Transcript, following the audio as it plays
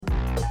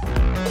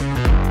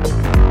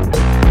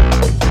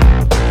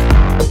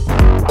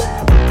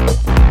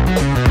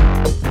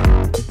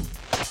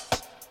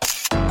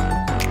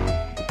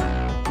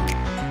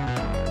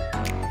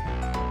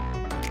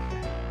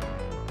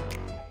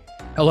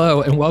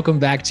Hello, and welcome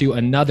back to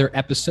another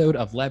episode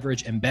of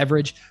Leverage and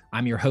Beverage.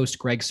 I'm your host,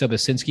 Greg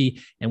Sobocinski,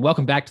 and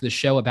welcome back to the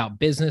show about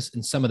business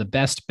and some of the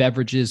best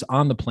beverages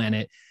on the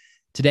planet.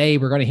 Today,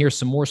 we're going to hear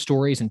some more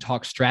stories and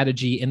talk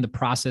strategy in the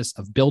process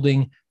of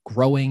building,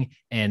 growing,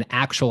 and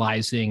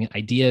actualizing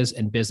ideas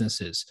and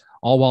businesses,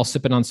 all while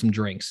sipping on some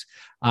drinks.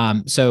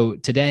 So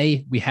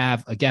today, we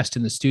have a guest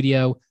in the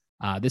studio.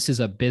 This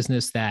is a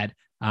business that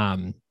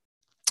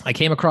I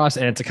came across,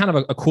 and it's a kind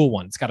of a cool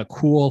one. It's got a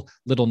cool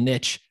little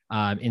niche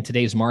in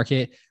today's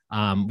market.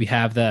 We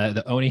have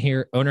the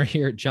owner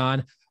here,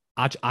 John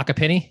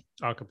Ochipinti.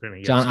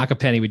 Yes. John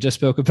Ochipinti. We just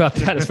spoke about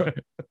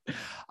that.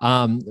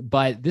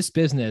 But this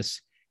business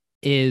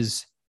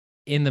is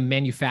in the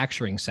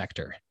manufacturing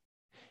sector.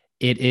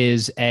 It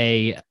is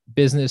a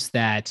business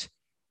that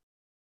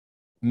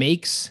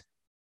makes,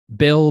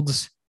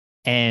 builds,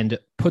 and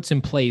puts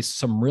in place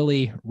some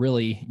really,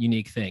 really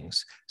unique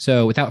things.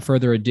 So without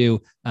further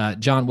ado,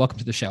 John, welcome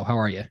to the show. How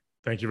are you?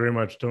 Thank you very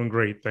much. Doing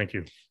great. Thank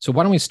you. So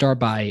why don't we start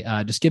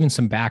by just giving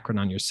some background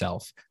on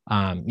yourself?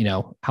 How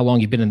long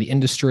you've been in the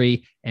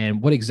industry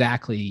and what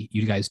exactly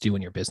you guys do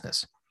in your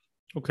business.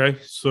 Okay.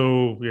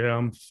 So yeah,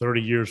 I'm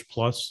 30 years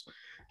plus,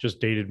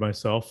 just dated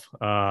myself.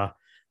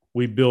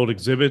 We build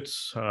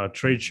exhibits,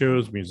 trade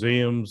shows,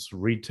 museums,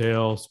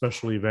 retail,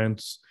 special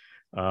events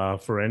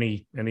for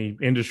any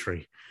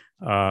industry.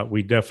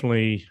 We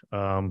definitely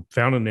found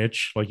a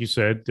niche. Like you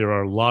said, there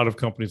are a lot of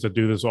companies that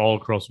do this all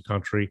across the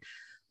country.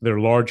 They're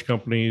large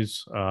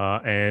companies,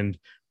 and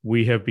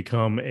we have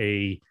become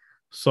a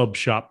sub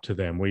shop to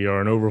them. We are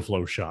an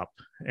overflow shop.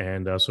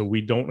 And so we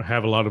don't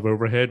have a lot of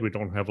overhead. We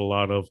don't have a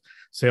lot of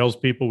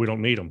salespeople. We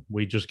don't need them.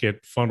 We just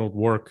get funneled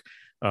work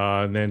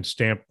and then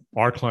stamp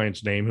our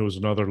client's name, who is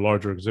another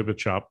larger exhibit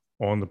shop,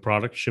 on the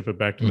product, ship it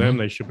back to them.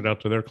 They ship it out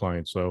to their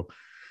clients. So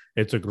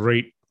it's a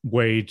great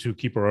way to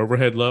keep our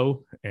overhead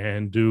low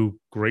and do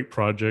great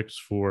projects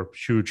for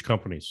huge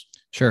companies.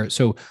 Sure.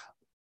 So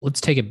let's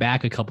take it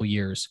back a couple of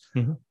years.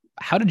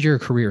 How did your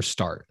career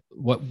start?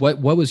 What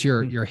was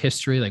your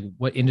history? Like,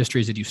 what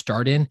industries did you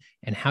start in,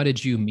 and how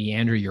did you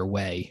meander your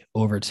way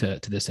over to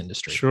this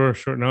industry? Sure.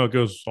 No, it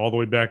goes all the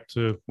way back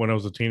to when I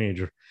was a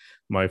teenager.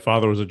 My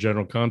father was a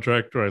general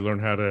contractor. I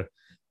learned how to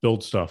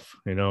build stuff,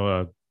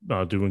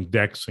 doing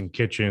decks and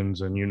kitchens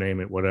and you name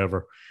it,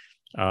 whatever.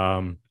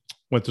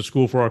 Went to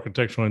school for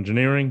architectural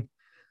engineering,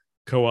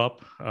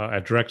 co-op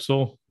at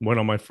Drexel, went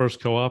on my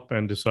first co-op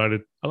and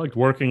decided I liked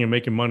working and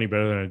making money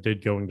better than I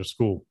did going to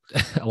school.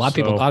 A lot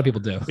of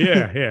people do.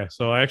 Yeah.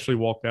 So I actually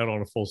walked out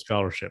on a full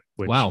scholarship,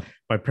 which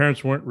my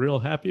parents weren't real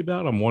happy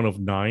about. I'm one of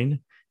 9.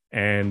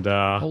 And,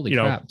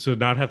 crap. to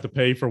not have to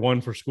pay for one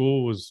for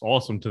school was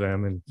awesome to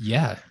them. And,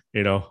 yeah,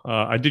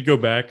 I did go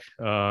back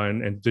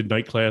and did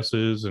night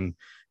classes and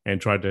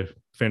tried to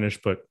finish,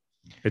 but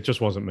it just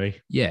wasn't me.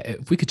 Yeah.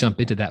 If we could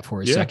jump into that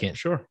for a second.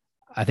 Sure.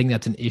 I think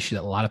that's an issue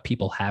that a lot of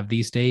people have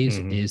these days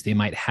is they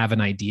might have an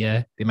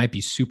idea. They might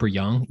be super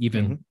young,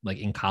 even like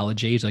in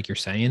college age, like you're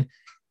saying,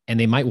 and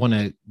they might want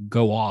to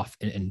go off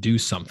and do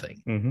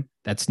something.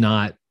 That's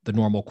not the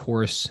normal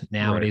course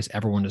nowadays. Right.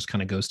 Everyone just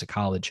kind of goes to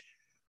college.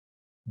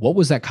 What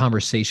was that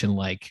conversation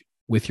like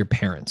with your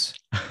parents?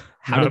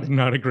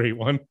 Not a great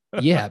one.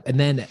 Yeah. And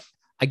then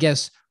I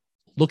guess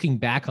looking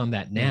back on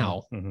that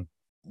now,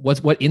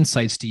 what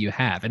insights do you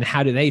have and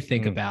how do they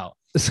think about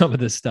some of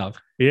this stuff?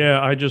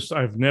 Yeah,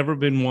 I've never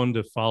been one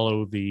to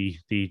follow the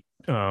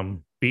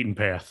beaten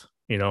path.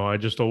 I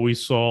just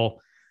always saw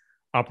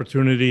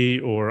opportunity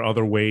or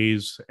other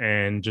ways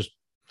and just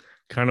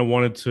kind of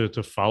wanted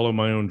to follow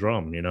my own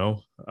drum,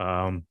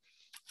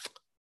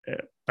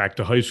 back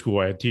to high school,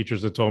 I had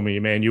teachers that told me,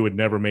 man, you would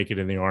never make it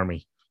in the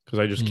Army because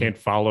I just can't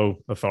follow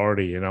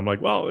authority. And I'm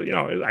like, well,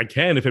 I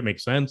can if it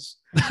makes sense,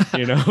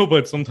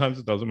 but sometimes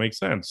it doesn't make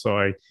sense. So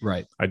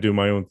I do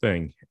my own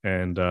thing.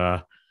 And,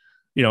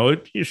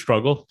 you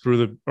struggle through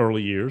the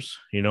early years.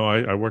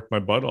 I worked my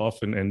butt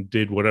off and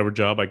did whatever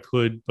job I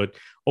could, but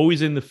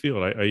always in the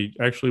field. I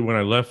actually, when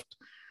I left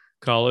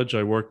college,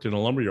 I worked in a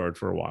lumberyard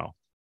for a while.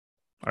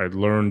 I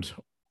learned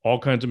all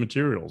kinds of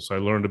materials. I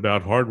learned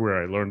about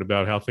hardware. I learned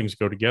about how things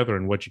go together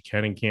and what you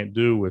can and can't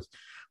do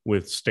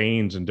with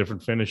stains and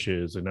different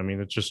finishes. And I mean,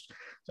 it's just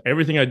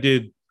everything I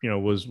did,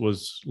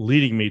 was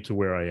leading me to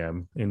where I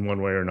am in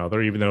one way or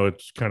another, even though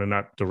it's kind of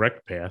not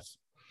direct path,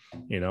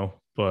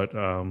 but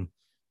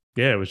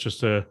it was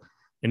just an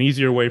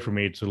easier way for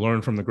me to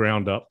learn from the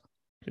ground up,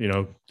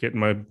 getting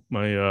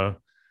my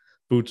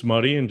boots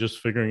muddy and just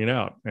figuring it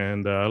out.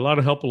 And a lot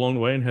of help along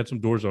the way and had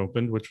some doors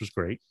opened, which was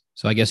great.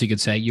 So I guess you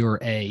could say you're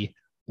a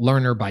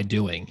learner by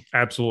doing.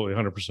 Absolutely.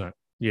 100%.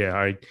 Yeah.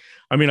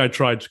 I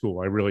tried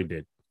school. I really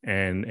did.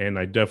 And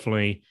I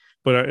definitely,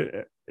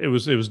 but it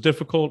was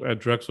difficult at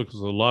Drexel because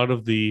a lot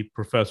of the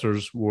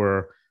professors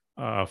were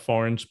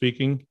foreign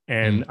speaking,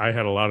 and I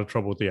had a lot of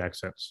trouble with the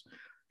accents.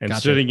 And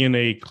Gotcha. Sitting in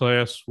a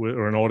class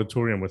or an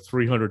auditorium with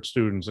 300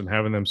 students and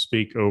having them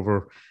speak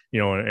over,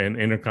 an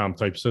intercom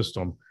type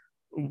system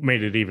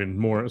made it even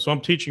more. So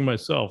I'm teaching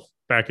myself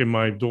back in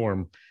my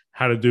dorm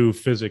how to do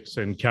physics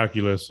and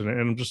calculus. And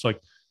I'm just like,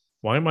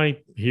 why am I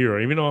here?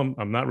 Even though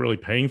I'm not really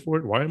paying for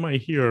it, why am I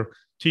here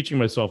teaching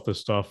myself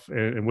this stuff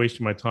and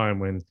wasting my time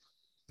when,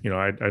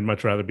 I'd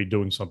much rather be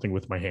doing something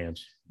with my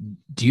hands.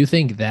 Do you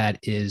think that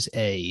is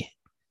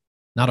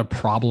not a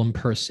problem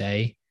per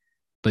se,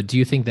 but do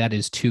you think that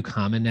is too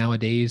common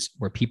nowadays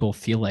where people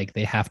feel like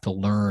they have to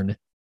learn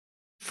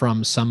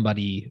from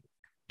somebody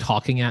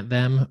talking at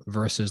them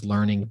versus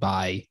learning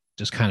by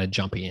just kind of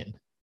jumping in?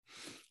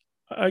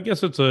 I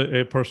guess it's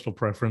a personal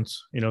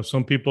preference.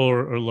 Some people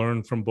are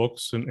learn from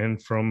books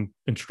and from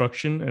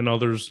instruction, and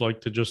others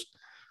like to just,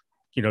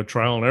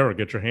 trial and error,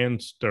 get your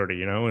hands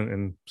dirty,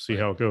 and see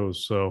how it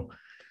goes. So,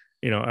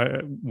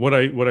 what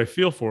I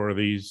feel for are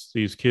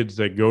these kids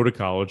that go to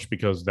college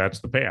because that's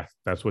the path.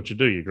 That's what you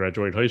do. You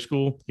graduate high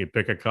school, you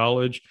pick a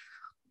college,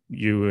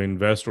 you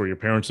invest, or your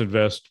parents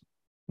invest,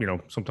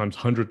 sometimes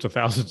hundreds of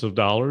thousands of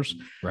dollars.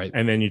 Right.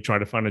 And then you try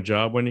to find a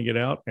job when you get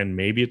out, and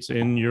maybe it's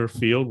in your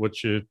field,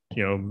 which you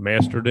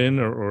mastered in,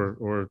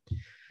 or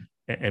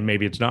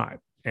maybe it's not.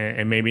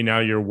 And maybe now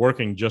you're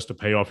working just to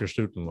pay off your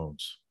student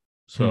loans.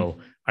 So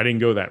I didn't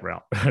go that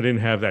route. I didn't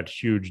have that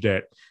huge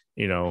debt,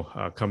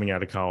 coming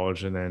out of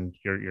college, and then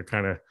you're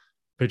kind of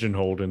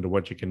pigeonholed into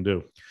what you can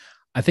do.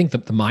 I think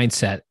that the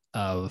mindset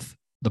of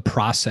the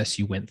process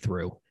you went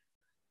through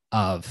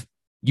of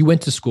you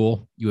went to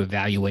school, you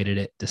evaluated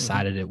it,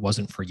 decided it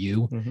wasn't for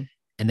you.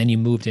 And then you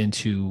moved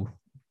into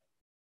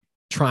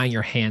trying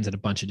your hands at a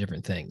bunch of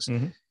different things.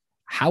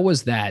 How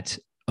was that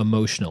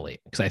emotionally?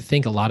 Because I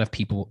think a lot of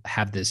people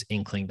have this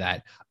inkling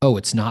that, oh,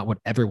 it's not what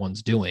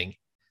everyone's doing.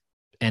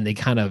 And it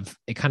kind of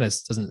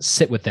doesn't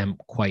sit with them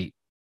quite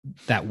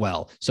that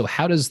well. So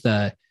how does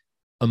the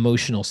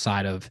emotional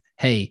side of,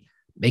 hey,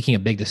 making a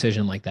big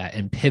decision like that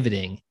and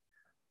pivoting,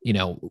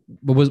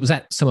 was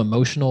that some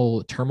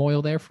emotional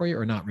turmoil there for you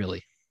or not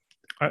really?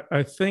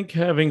 I think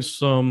having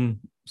some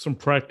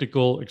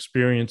practical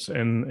experience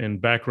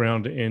and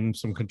background in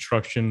some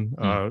construction,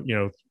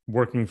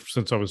 working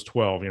since I was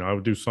 12, I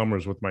would do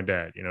summers with my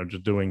dad,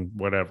 just doing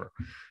whatever,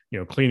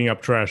 cleaning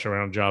up trash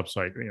around job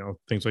site,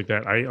 things like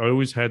that. I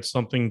always had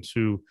something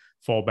to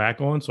fall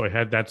back on. So I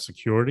had that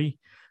security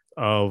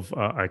of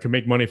I can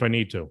make money if I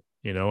need to.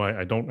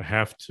 I don't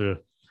have to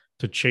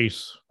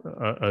chase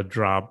a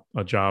job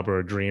or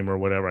a dream or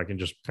whatever. I can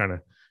just kind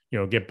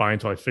of, get by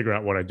until I figure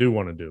out what I do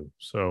want to do.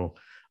 So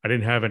I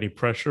didn't have any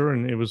pressure,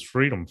 and it was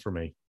freedom for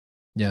me.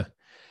 Yeah.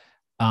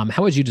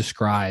 How would you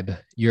describe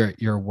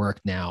your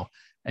work now?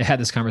 I had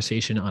this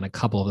conversation on a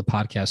couple of the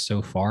podcasts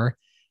so far,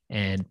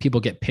 and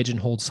people get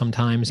pigeonholed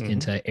sometimes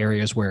into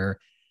areas where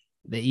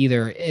they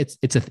either it's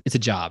a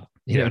job.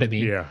 You know what I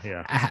mean?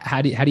 Yeah.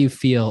 How do you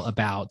feel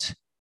about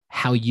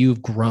how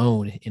you've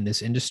grown in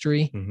this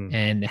industry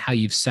and how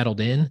you've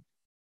settled in?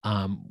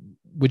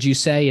 Would you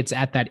say it's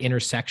at that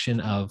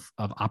intersection of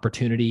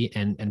opportunity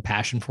and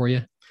passion for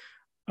you?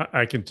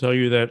 I can tell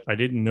you that I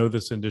didn't know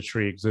this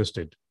industry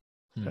existed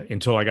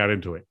until I got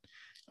into it.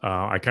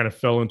 I kind of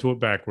fell into it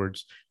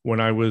backwards. When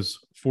I was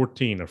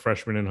 14, a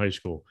freshman in high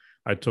school,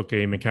 I took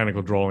a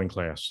mechanical drawing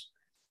class,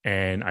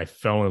 and I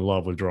fell in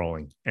love with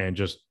drawing and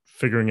just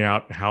figuring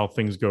out how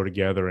things go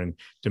together and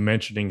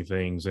dimensioning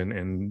things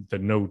and the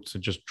notes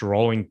and just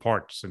drawing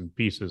parts and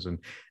pieces and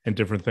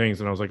different things.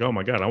 And I was like, oh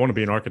my God, I want to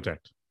be an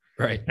architect.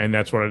 Right. And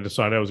that's what I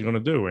decided I was going to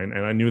do. And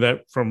I knew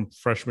that from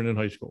freshman in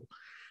high school.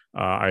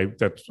 I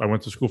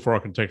went to school for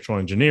architectural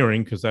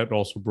engineering because that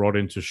also brought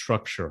into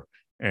structure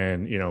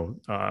and,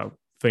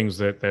 things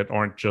that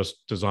aren't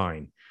just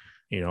design.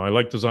 I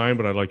like design,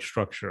 but I like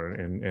structure.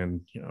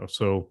 And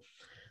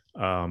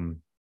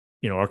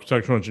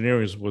architectural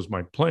engineering was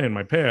my plan,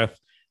 my path.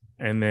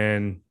 And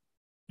then,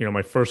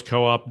 my first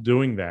co-op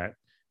doing that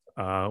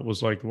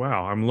was like,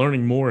 wow, I'm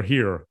learning more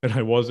here than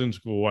I was in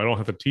school. I don't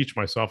have to teach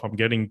myself. I'm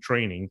getting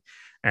training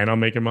and I'm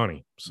making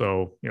money.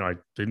 So, I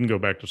didn't go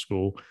back to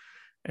school,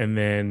 and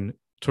then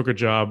took a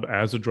job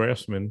as a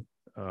draftsman,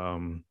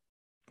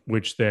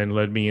 which then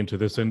led me into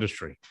this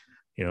industry.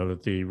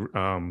 That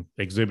the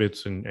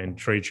exhibits and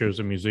trade shows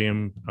and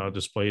museum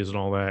displays and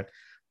all that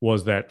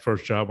was that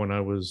first job when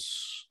I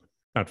was,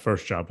 not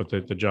first job, but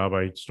the job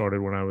I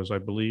started when I was, I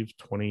believe,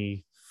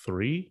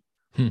 23,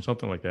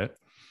 something like that.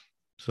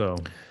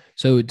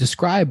 So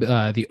describe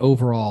the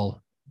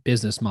overall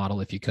business model,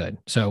 if you could.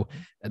 So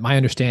my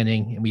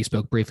understanding, and we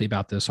spoke briefly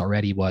about this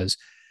already, was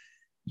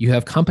you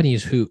have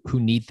companies who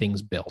need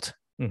things built,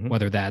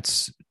 whether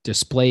that's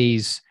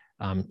displays,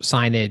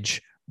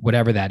 signage,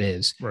 whatever that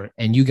is. Right.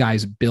 And you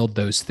guys build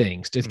those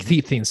things to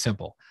keep things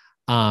simple.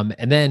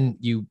 And then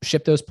you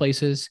ship those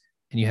places,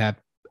 and you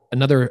have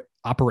another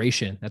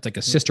operation that's like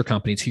a sister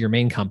company to your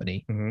main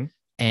company,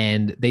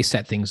 and they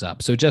set things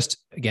up. So just,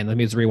 again, let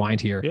me just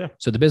rewind here. Yeah.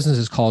 So the business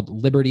is called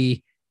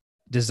Liberty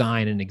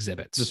Design and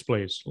Exhibits.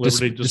 Displays.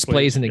 Liberty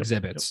Displays and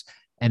Exhibits. Yep.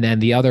 And then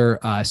the other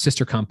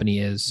sister company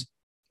is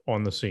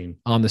On the Scene.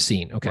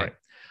 Okay.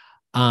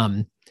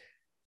 Right.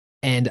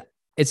 And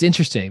it's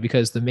interesting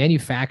because the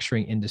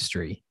manufacturing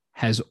industry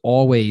has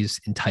always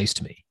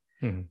enticed me.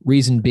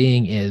 Reason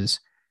being is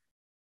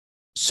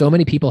so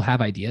many people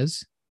have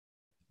ideas,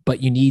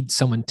 but you need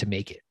someone to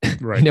make it.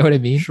 Right. You know what I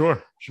mean?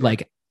 Sure.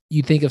 Like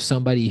you think of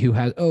somebody who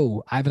has,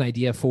 I have an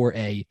idea for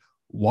a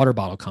water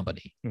bottle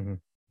company.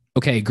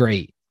 okay,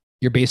 great.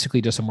 You're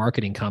basically just a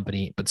marketing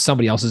company, but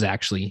somebody else is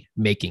actually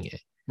making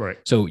it. Right.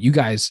 So you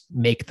guys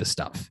make the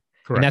stuff.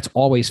 Correct. And that's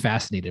always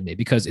fascinated me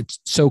because it's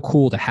so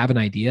cool to have an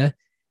idea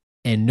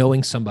and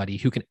knowing somebody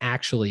who can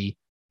actually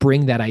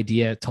bring that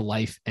idea to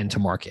life and to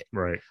market.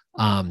 Right.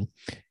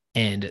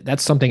 And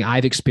that's something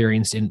I've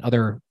experienced in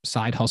other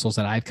side hustles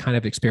that I've kind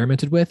of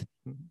experimented with.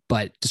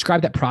 But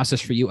describe that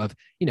process for you of,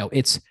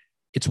 it's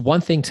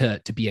one thing to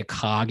be a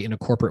cog in a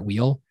corporate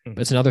wheel, but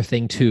it's another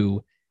thing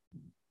to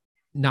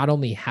not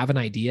only have an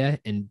idea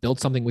and build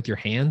something with your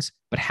hands,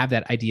 but have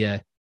that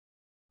idea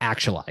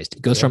actualized.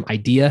 It goes from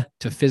idea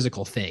to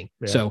physical thing.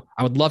 Yeah. So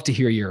I would love to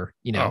hear your,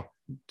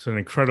 it's an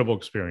incredible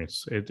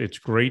experience. It's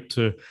great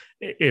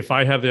if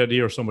I have the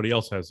idea or somebody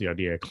else has the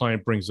idea, a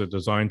client brings a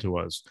design to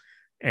us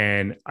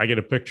and I get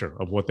a picture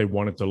of what they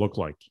want it to look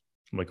like.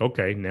 I'm like,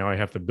 okay, now I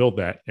have to build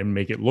that and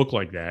make it look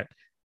like that.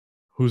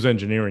 Who's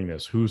engineering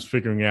this? Who's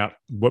figuring out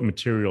what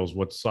materials,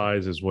 what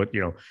sizes,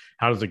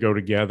 how does it go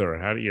together?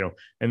 How do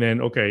and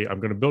then, okay, I'm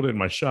going to build it in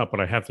my shop,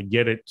 but I have to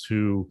get it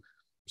to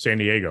San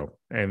Diego.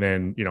 And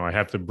then, I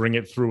have to bring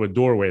it through a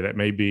doorway that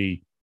may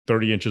be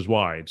 30 inches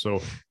wide.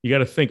 So you got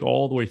to think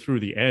all the way through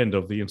the end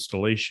of the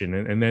installation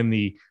and then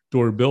the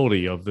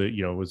durability of the,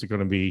 is it going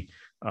to be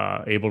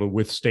able to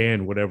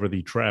withstand whatever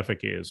the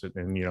traffic is?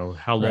 And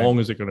how long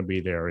is it going to be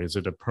there? Is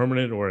it a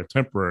permanent or a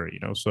temporary,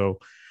 So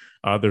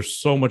there's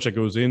so much that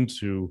goes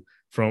into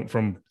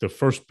from the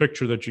first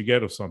picture that you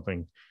get of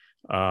something.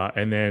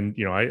 And then,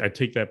 I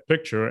take that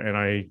picture and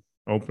I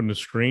open the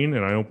screen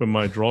and I open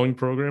my drawing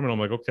program and I'm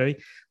like, okay,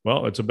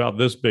 well, it's about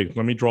this big.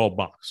 Let me draw a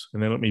box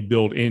and then let me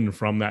build in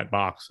from that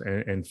box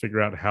and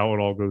figure out how it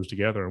all goes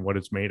together and what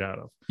it's made out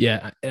of.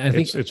 Yeah. I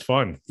think it's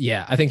fun.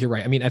 Yeah. I think you're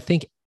right. I mean, I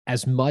think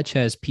as much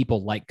as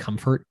people like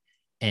comfort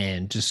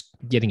and just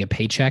getting a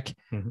paycheck,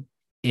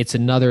 it's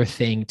another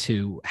thing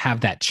to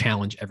have that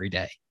challenge every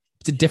day.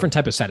 It's a different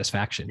type of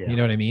satisfaction. Yeah. You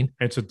know what I mean?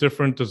 It's a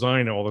different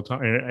design all the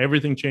time. And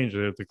everything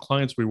changes. The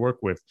clients we work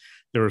with,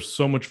 there is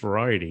so much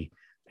variety.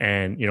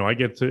 And, I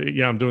get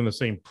to, I'm doing the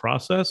same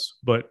process,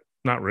 but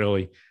not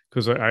really,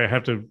 because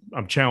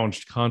I'm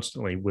challenged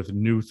constantly with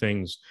new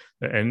things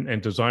and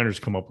designers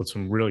come up with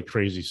some really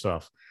crazy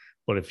stuff.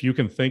 But if you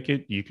can think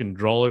it, you can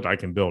draw it, I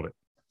can build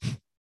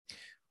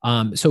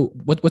it. So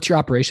what's your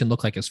operation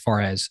look like as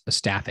far as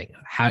staffing?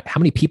 How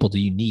many people do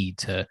you need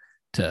to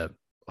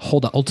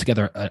hold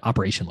together an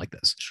operation like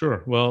this?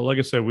 Sure. Well, like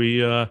I said, we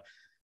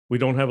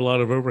don't have a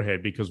lot of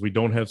overhead because we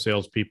don't have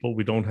salespeople.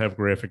 We don't have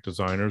graphic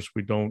designers.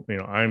 We don't,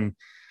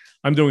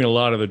 I'm doing a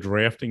lot of the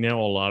drafting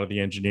now, a lot of the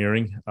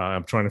engineering.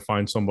 I'm trying to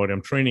find somebody.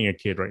 I'm training a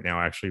kid right now,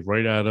 actually,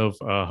 right out of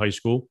high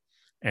school.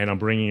 And I'm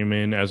bringing him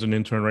in as an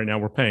intern right now.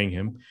 We're paying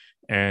him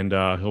and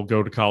he'll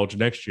go to college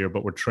next year,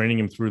 but we're training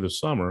him through the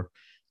summer.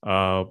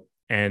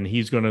 And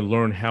he's going to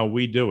learn how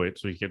we do it.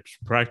 So he gets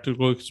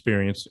practical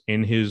experience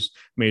in his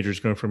major.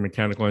 He's going for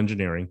mechanical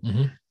engineering.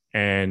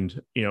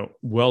 And,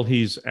 while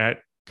he's at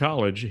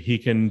college, he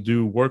can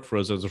do work for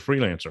us as a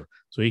freelancer.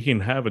 So he can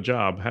have a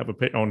job, have a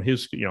pay on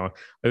his,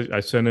 I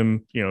send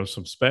him,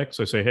 some specs.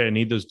 I say, hey, I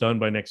need this done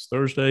by next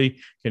Thursday.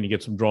 Can you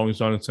get some drawings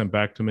done and sent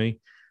back to me?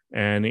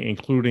 And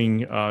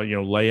including,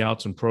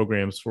 layouts and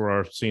programs for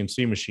our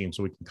CNC machine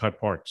so we can cut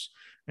parts.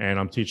 And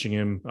I'm teaching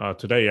him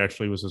today,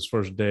 actually was his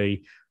first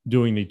day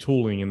doing the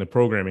tooling and the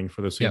programming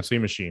for the CNC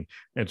machine.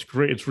 And it's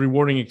great. It's a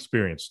rewarding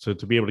experience to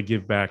be able to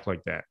give back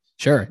like that.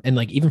 Sure. And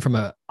like, even from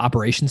a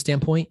operation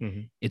standpoint,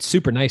 it's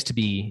super nice to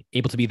be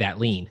able to be that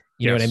lean.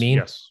 You know what I mean?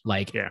 Yes.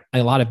 Like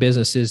a lot of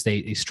businesses,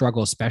 they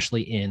struggle,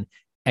 especially in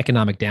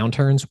economic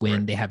downturns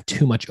when they have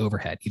too much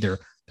overhead. Either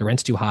the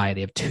rent's too high,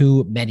 they have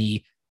too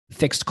many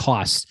fixed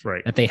costs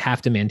that they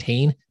have to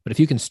maintain. But if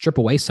you can strip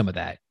away some of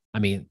that, I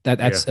mean,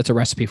 that's a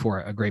recipe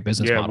for a great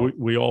business model.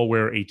 We all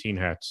wear 18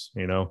 hats.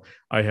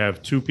 I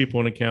have 2 people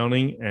in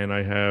accounting and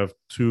I have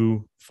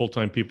 2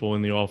 full-time people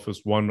in the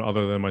office, one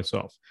other than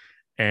myself.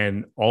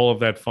 And all of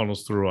that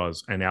funnels through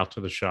us and out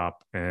to the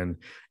shop. And,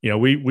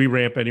 we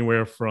ramp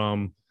anywhere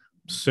from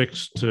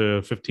 6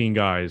 to 15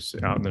 guys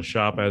out in the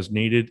shop as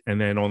needed. And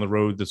then on the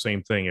road, the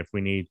same thing. If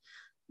we need,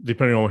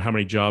 depending on how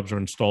many jobs are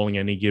installing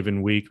any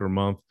given week or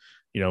month,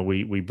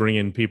 we bring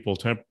in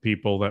temp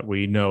people that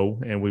we know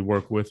and we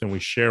work with and we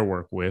share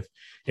work with.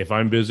 If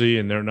I'm busy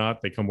and they're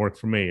not, they come work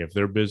for me. If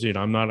they're busy and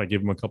I'm not, I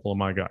give them a couple of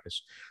my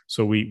guys.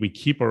 So we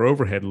keep our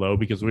overhead low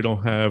because we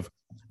don't have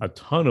a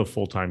ton of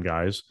full-time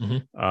guys,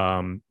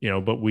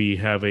 but we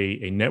have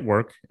a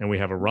network and we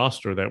have a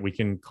roster that we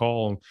can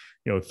call,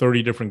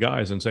 30 different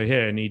guys and say,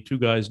 hey, I need 2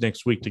 guys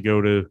next week to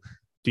go to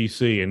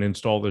DC and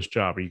install this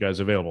job. Are you guys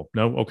available?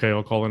 No? Okay,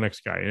 I'll call the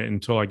next guy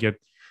until I get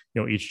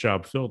each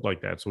job filled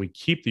like that. So we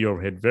keep the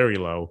overhead very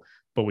low,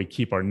 but we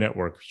keep our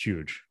network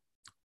huge.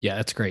 Yeah,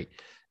 that's great.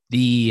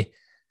 The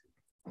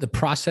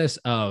process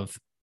of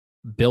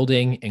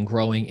building and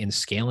growing and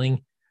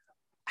scaling,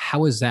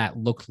 how has that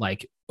looked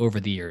like over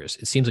the years?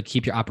 It seems like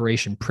keep your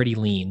operation pretty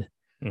lean.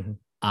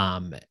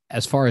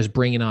 As far as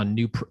bringing on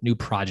new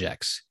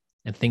projects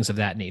and things of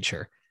that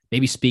nature,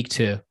 maybe speak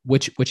to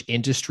which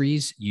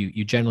industries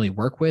you generally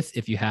work with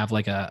if you have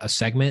like a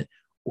segment,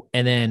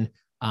 and then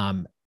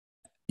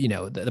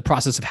the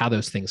process of how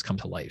those things come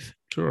to life.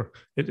 Sure.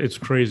 It's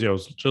crazy. I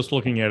was just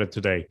looking at it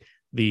today.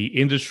 The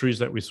industries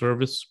that we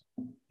service,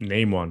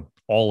 name one,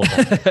 all of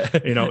them.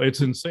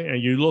 It's insane.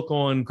 You look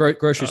on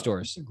grocery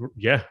stores.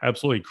 Yeah,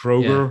 absolutely.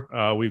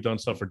 Kroger. We've done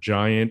stuff for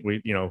Giant.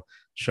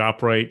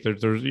 ShopRite.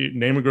 There's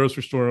name a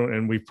grocery store,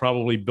 and we've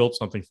probably built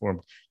something for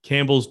them.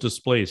 Campbell's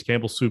displays,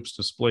 Campbell Soup's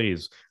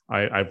displays.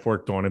 I've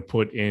worked on and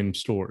put in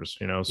stores.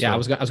 So. Yeah, I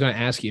was going to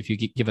ask you if you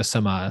could give us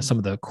some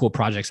of the cool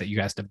projects that you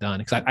guys have done,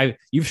 because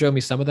you've shown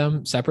me some of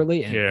them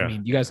separately, and I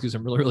mean, you guys do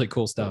some really, really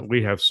cool stuff.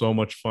 We have so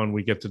much fun.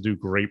 We get to do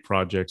great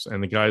projects,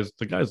 and the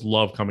guys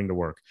love coming to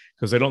work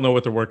because they don't know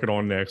what they're working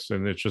on next,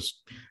 and it's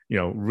just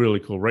really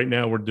cool. Right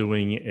now, we're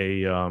doing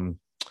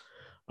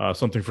a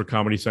something for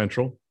Comedy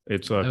Central.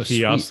 It's a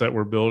kiosk that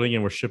we're building,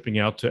 and we're shipping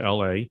out to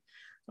LA.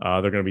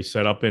 They're going to be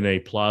set up in a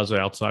plaza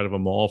outside of a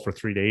mall for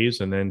 3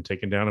 days and then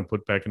taken down and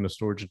put back into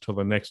storage until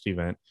the next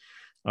event.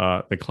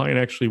 The client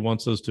actually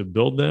wants us to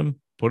build them,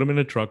 put them in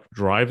a truck,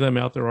 drive them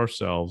out there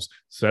ourselves,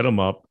 set them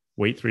up,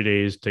 wait 3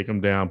 days, take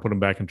them down, put them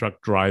back in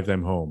truck, drive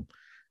them home.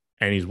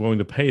 And he's willing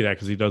to pay that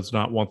because he does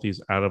not want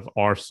these out of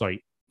our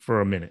site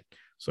for a minute.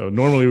 So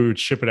normally we would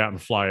ship it out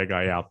and fly a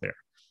guy out there.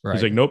 Right.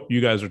 He's like, nope,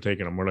 you guys are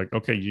taking them. We're like,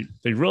 okay,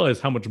 they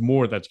realize how much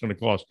more that's going to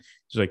cost.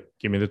 He's like,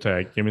 give me the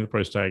tag, give me the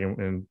price tag,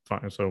 and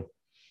fine. So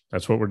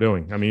that's what we're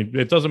doing. I mean,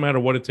 it doesn't matter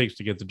what it takes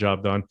to get the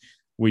job done.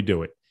 We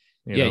do it.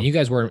 You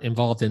guys were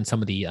involved in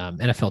some of the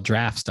NFL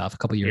draft stuff a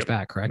couple of years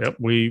back, correct? Yep.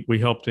 We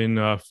helped in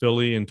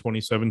Philly in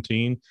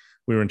 2017.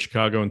 We were in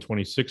Chicago in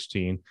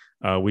 2016.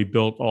 We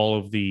built all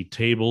of the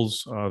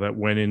tables that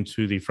went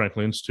into the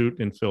Franklin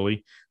Institute in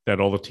Philly that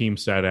all the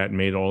teams sat at and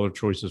made all their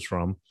choices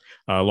from,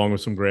 along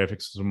with some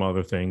graphics and some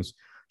other things.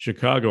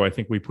 Chicago, I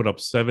think we put up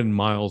 7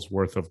 miles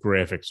worth of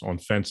graphics on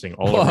fencing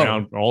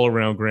all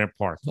around Grant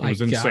Park. It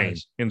was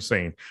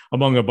insane,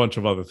 among a bunch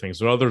of other things.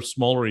 There are other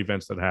smaller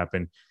events that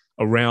happen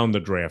around the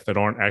draft that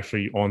aren't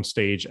actually on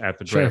stage at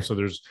the draft. Sure. So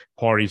there's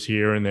parties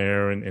here and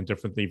there and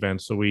different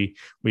events. So we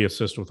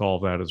assist with all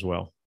of that as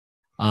well.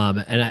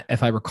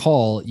 If I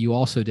recall, you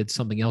also did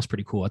something else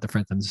pretty cool at the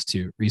Franklin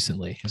Institute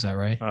recently. Is that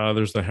right?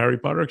 There's the Harry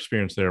Potter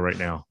experience there right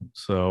now.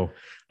 So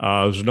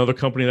there's another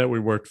company that we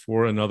worked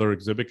for, another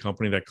exhibit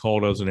company that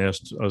called us and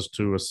asked us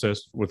to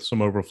assist with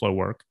some overflow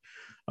work,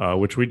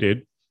 which we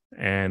did.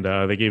 And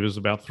they gave us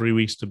about 3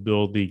 weeks to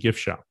build the gift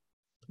shop.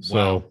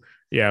 Wow.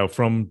 So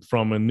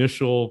from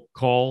initial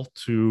call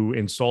to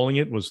installing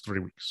it was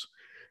 3 weeks.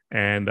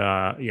 And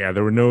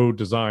there were no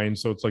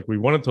designs. So it's like, we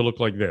want it to look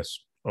like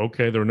this.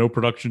 Okay, there were no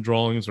production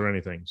drawings or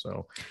anything.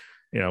 So,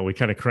 we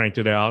kind of cranked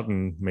it out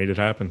and made it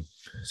happen.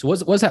 So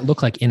what does that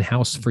look like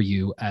in-house for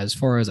you as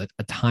far as a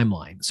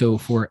timeline? So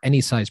for any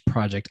size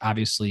project,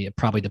 obviously it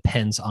probably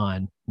depends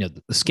on,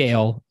 the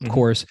scale, of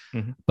course,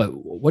 but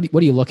what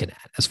are you looking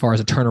at as far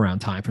as a turnaround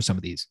time for some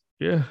of these?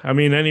 Yeah. I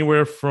mean,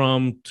 anywhere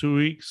from 2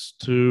 weeks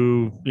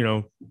to,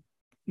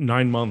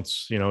 9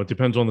 months, it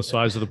depends on the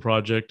size of the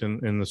project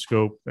and the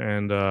scope.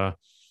 And,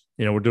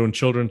 we're doing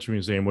Children's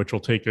Museum, which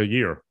will take a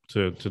year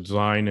to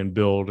design and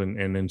build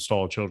and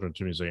install a Children's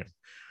Museum.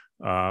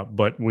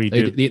 But we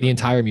did the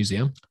entire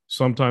museum.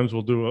 Sometimes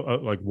we'll do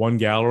like one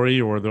gallery,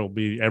 or there'll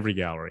be every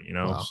gallery,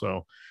 Wow.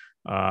 So,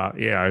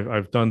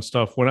 I've done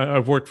stuff when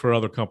I've worked for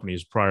other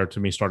companies prior to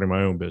me starting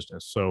my own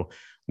business. So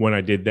when I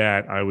did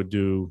that, I would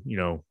do,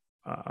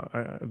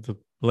 the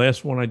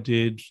last one I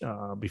did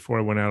before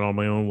I went out on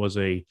my own was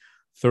a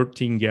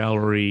 13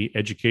 gallery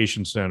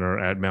education center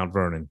at Mount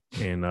Vernon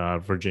in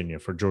Virginia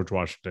for George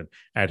Washington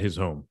at his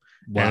home.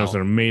 Wow. And it was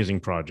an amazing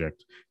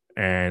project.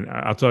 And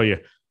I'll tell you,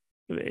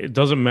 it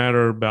doesn't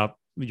matter about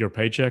your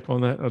paycheck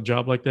on a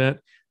job like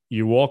that.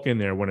 You walk in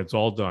there when it's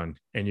all done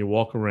and you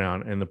walk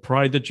around, and the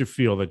pride that you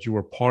feel that you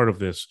were part of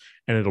this,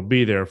 and it'll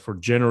be there for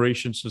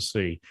generations to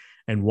see,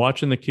 and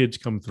watching the kids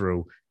come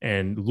through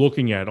and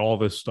looking at all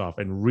this stuff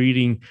and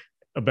reading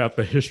about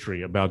the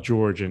history about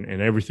George and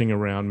everything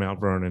around Mount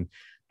Vernon.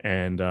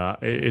 And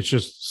it's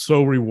just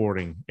so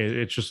rewarding.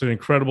 It's just an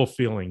incredible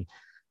feeling.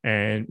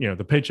 And,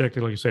 the paycheck,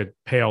 like I said,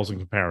 pales in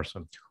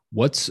comparison.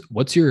 What's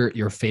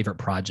your favorite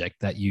project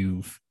that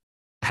you've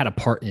had a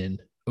part in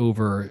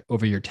over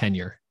your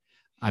tenure?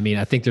 I mean,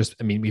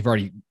 we've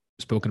already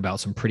spoken about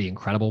some pretty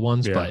incredible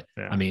ones, but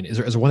I mean, is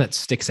there one that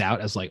sticks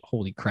out as like,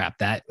 holy crap,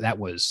 that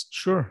was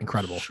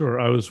incredible? Sure.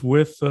 I was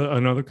with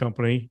another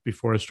company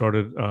before I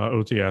started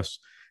OTS.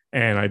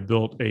 And I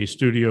built a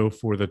studio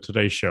for the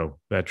Today Show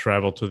that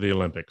traveled to the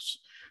Olympics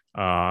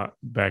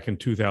back in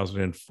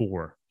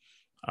 2004.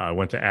 I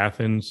went to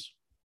Athens,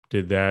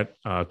 did that.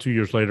 2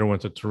 years later,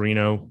 went to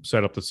Torino,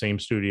 set up the same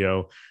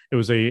studio. It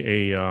was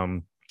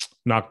a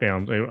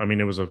knockdown. I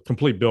mean, it was a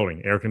complete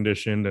building, air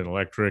conditioned and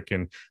electric,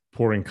 and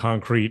pouring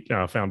concrete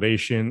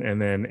foundation. And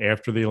then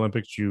after the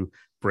Olympics, you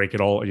pack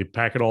it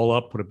all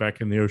up, put it back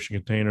in the ocean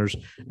containers,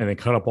 and then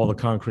cut up all the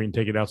concrete and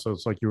take it out. So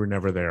it's like you were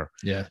never there.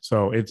 Yeah.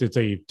 So it's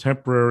a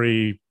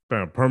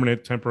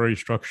permanent temporary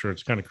structure.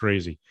 It's kind of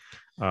crazy.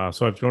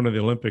 So I've gone to the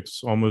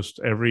Olympics almost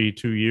every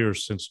 2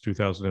 years since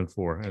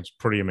 2004. It's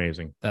pretty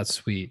amazing. That's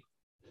sweet.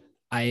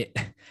 I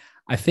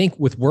think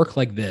with work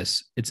like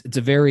this, it's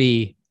a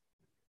very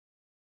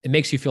it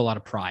makes you feel a lot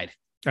of pride.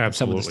 Absolutely.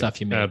 Some of the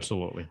stuff you made.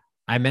 Absolutely.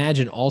 I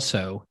imagine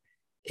also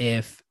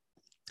if,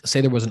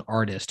 say, there was an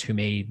artist who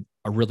made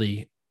a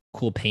really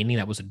cool painting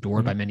that was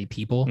adored by many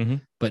people,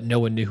 but no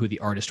one knew who the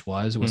artist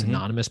was. It was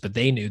anonymous, but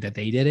they knew that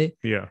they did it.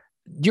 Yeah.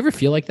 Do you ever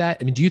feel like that?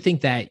 I mean, do you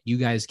think that you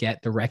guys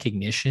get the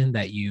recognition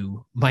that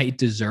you might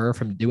deserve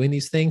from doing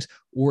these things?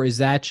 Or is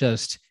that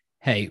just,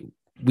 hey,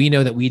 we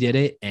know that we did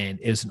it and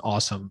it's an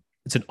awesome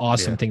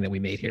thing that we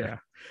made here?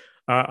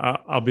 Yeah.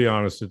 I'll be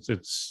honest.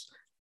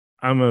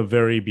 I'm a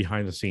very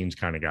behind the scenes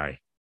kind of guy.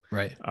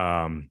 Right.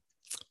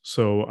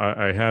 So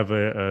I have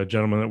a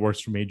gentleman that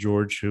works for me,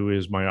 George, who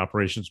is my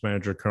operations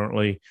manager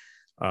currently.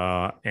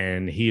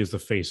 And he is the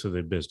face of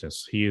the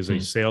business. He is a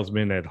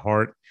salesman at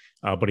heart,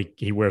 but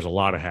he wears a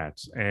lot of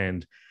hats.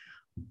 And,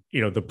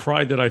 the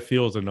pride that I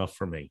feel is enough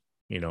for me.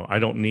 I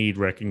don't need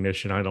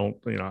recognition. I don't,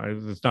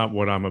 it's not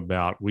what I'm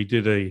about. We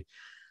did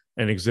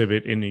an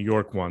exhibit in New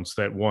York once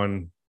that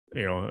won,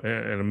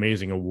 an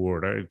amazing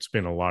award. It's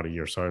been a lot of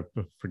years, so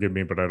forgive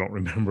me, but I don't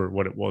remember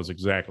what it was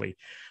exactly.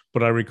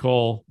 But I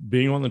recall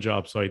being on the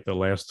job site the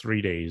last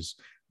 3 days,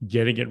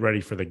 getting it ready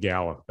for the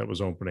gala that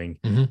was opening,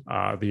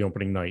 the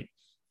opening night.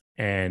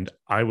 And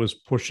I was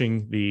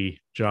pushing the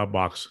job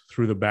box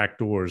through the back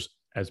doors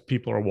as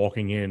people are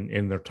walking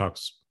in their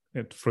tux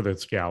for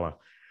this gala.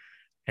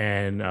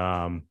 And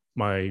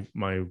my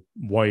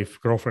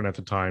girlfriend at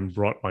the time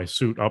brought my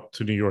suit up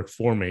to New York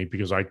for me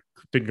because I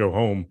didn't go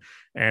home,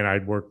 and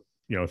I'd worked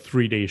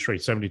 3 days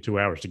straight, 72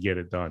 hours to get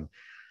it done.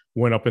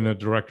 Went up in the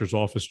director's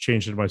office,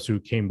 changed into my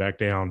suit, came back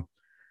down.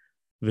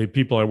 The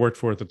people I worked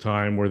for at the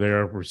time were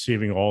there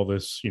receiving all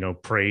this,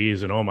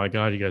 praise and, oh my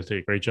God, you guys did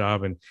a great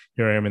job. And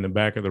here I am in the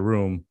back of the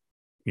room,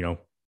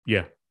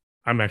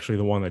 I'm actually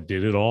the one that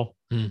did it all,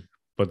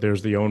 but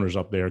there's the owners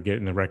up there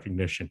getting the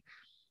recognition.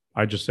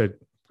 I just said,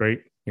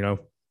 great.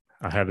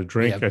 I had a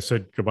drink. I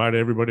said goodbye to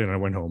everybody and I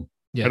went home.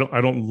 Yeah.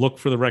 I don't look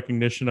for the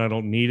recognition. I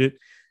don't need it.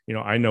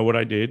 I know what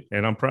I did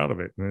and I'm proud of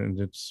it. And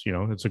it's,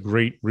 it's a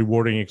great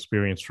rewarding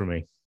experience for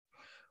me.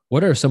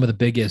 What are some of the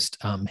biggest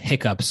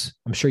hiccups?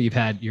 I'm sure you've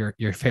had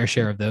your fair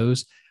share of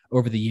those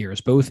over the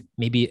years, both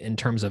maybe in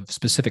terms of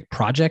specific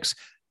projects,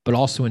 but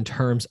also in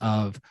terms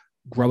of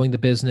growing the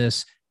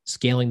business,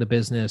 scaling the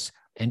business,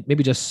 and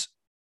maybe just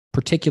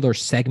particular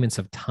segments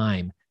of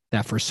time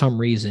that for some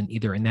reason,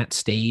 either in that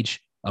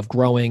stage of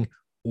growing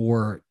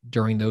or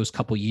during those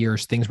couple of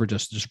years, things were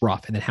just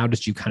rough. And then how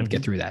did you kind of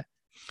get through that?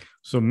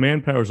 So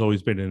manpower has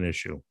always been an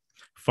issue.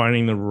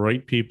 Finding the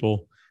right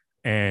people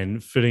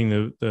and fitting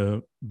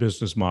the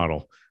business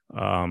model.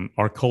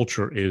 Our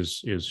culture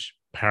is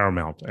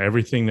paramount.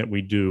 Everything that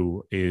we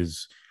do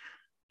is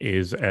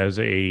as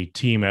a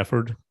team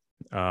effort.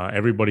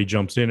 Everybody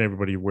jumps in.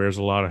 Everybody wears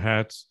a lot of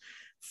hats.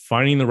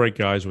 Finding the right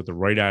guys with the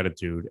right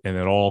attitude and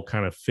that all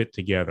kind of fit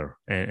together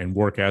and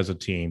work as a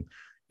team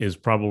is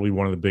probably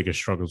one of the biggest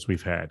struggles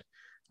we've had.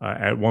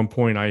 At one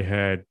point, I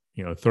had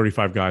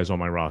 35 guys on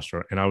my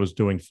roster, and I was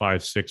doing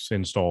 5-6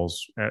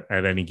 installs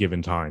at any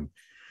given time.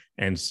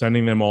 And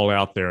sending them all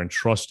out there and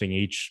trusting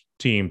each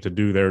team to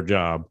do their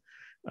job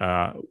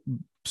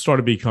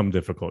started to become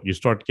difficult. You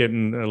start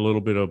getting a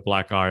little bit of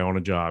black eye on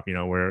a job,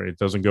 where it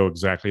doesn't go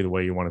exactly the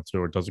way you want it to,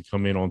 or it doesn't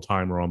come in on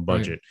time or on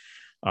budget.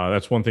 Right.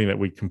 That's one thing that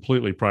we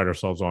completely pride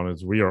ourselves on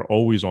is we are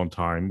always on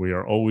time. We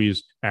are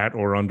always at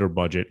or under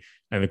budget,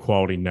 and the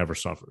quality never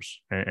suffers.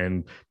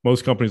 And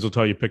most companies will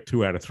tell you pick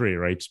 2 out of 3,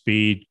 right?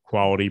 Speed,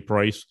 quality,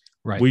 price.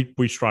 Right.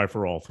 We strive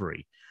for all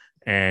 3.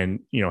 And,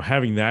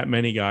 having that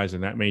many guys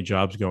and that many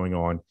jobs going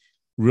on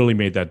really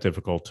made that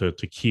difficult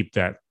to keep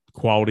that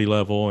quality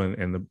level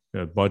and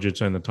the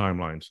budgets and the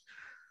timelines.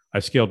 I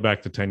scaled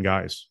back to 10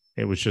 guys.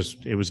 It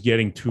was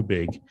getting too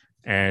big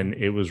and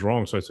it was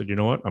wrong. So I said, you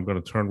know what? I'm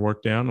going to turn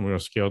work down. I'm going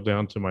to scale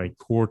down to my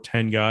core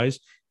 10 guys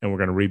and we're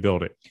going to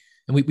rebuild it.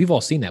 And we've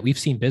all seen that. We've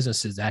seen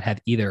businesses that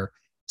have either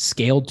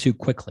scaled too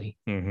quickly,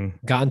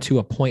 gotten to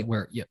a point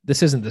where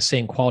this isn't the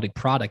same quality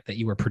product that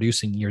you were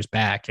producing years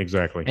back.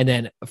 Exactly. And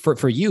then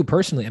for you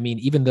personally, I mean,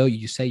 even though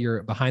you say you're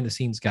a behind the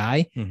scenes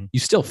guy, you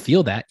still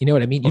feel that, you know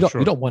what I mean? You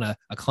don't want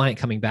a client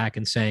coming back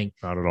and saying,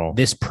 not at all,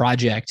 this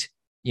project,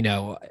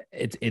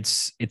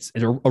 it's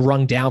a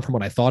rung down from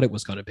what I thought it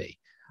was going to be.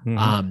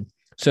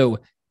 So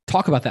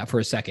talk about that for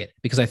a second,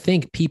 because I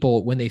think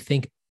people, when they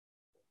think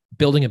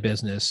building a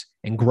business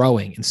and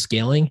growing and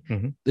scaling,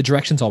 the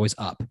direction's always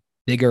up.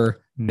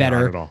 Bigger,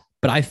 better.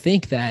 But I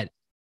think that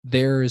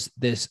there's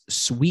this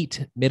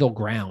sweet middle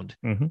ground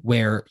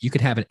where you could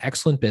have an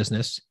excellent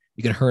business,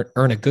 you can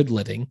earn a good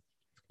living,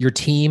 your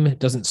team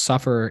doesn't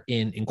suffer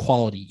in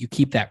quality, you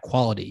keep that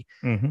quality.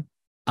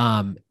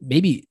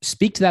 Maybe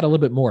speak to that a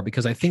little bit more,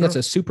 because I think that's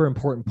a super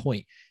important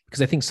point,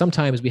 because I think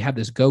sometimes we have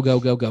this go,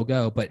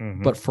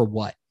 but for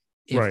what?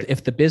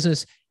 If the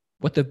business,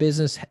 what the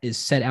business is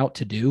set out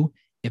to do,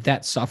 if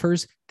that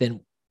suffers,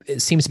 then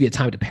it seems to be a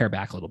time to pare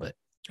back a little bit.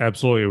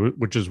 Absolutely,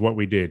 which is what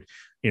we did.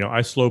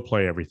 I slow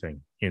play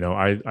everything.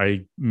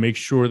 I make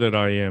sure that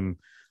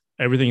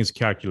everything is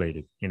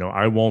calculated.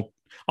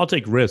 I'll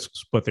take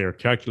risks, but they are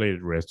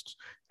calculated risks,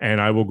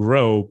 and I will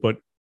grow, but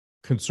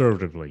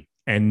conservatively,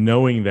 and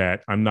knowing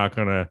that I'm not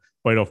going to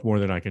bite off more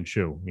than I can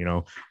chew.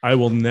 I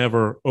will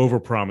never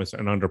overpromise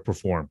and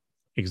underperform.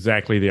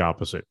 Exactly the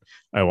opposite.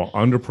 I will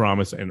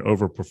underpromise and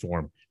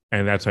overperform.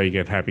 And that's how you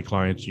get happy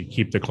clients. You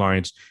keep the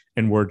clients,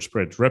 and word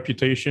spreads.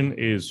 Reputation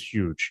is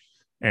huge.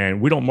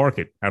 And we don't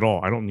market at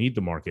all. I don't need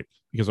to market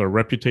because our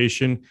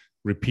reputation,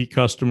 repeat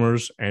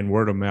customers, and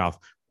word of mouth.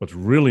 What's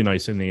really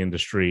nice in the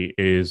industry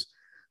is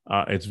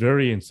it's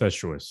very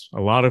incestuous.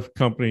 A lot of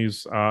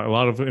companies, a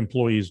lot of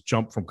employees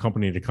jump from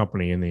company to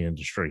company in the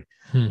industry.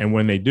 And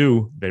when they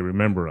do, they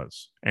remember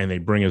us and they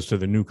bring us to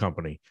the new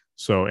company.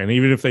 So, and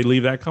even if they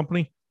leave that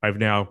company, I've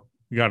now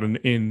gotten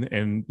in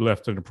and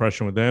left an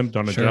impression with them,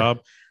 done a job.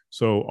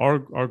 So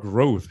our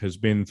growth has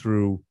been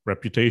through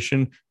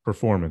reputation,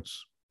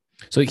 performance.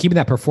 So keeping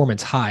that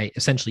performance high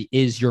essentially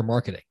is your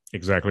marketing.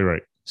 Exactly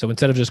right. So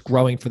instead of just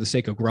growing for the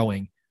sake of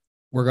growing,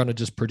 we're going to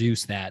just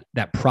produce that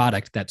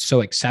product that's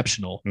so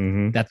exceptional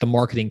that the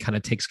marketing kind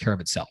of takes care of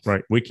itself.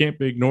 Right. We can't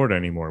be ignored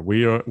anymore.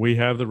 We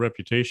have the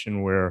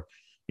reputation where,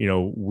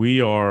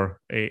 we are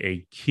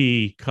a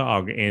key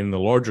cog in the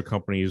larger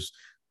companies'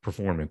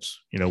 performance.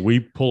 We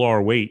pull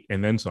our weight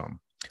and then some.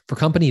 For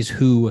companies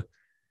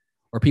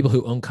or people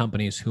who own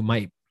companies who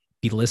might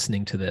be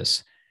listening to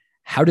this,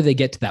 how do they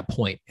get to that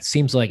point? It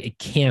seems like it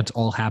can't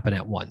all happen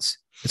at once.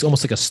 It's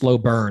almost like a slow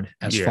burn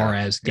as far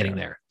as getting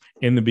there.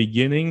 In the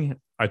beginning,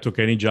 I took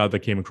any job that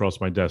came across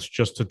my desk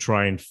just to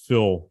try and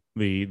fill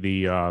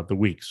the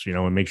weeks,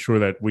 and make sure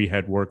that we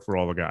had work for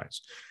all the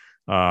guys.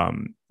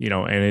 And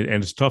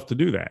it's tough to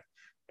do that.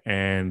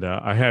 And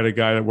I had a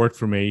guy that worked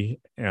for me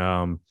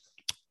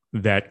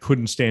that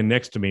couldn't stand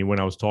next to me when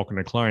I was talking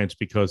to clients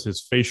because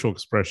his facial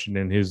expression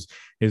and his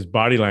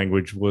body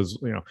language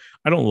was,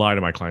 I don't lie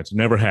to my clients,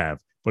 never have.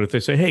 But if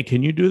they say, hey,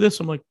 can you do this?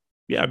 I'm like,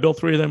 yeah, I built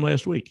 3 of them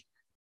last week.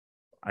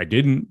 I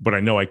didn't, but I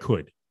know I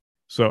could.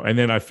 So, and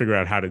then I figure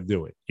out how to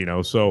do it,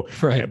 so,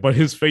 but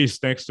his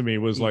face next to me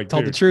was like,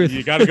 told the truth.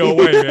 You got to go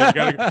away,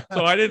 man.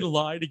 So I didn't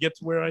lie to get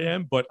to where I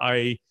am, but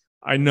I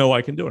know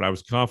I can do it. I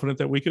was confident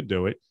that we could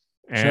do it.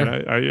 And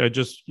I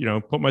just,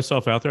 put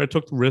myself out there. I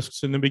took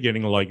risks in the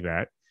beginning like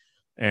that.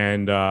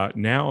 And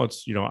now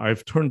it's,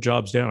 I've turned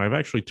jobs down. I've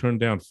actually turned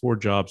down 4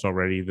 jobs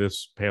already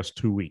this past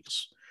 2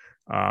 weeks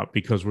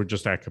because we're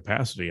just at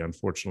capacity,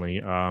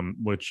 unfortunately,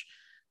 which,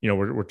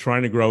 we're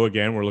trying to grow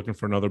again. We're looking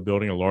for another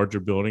building, a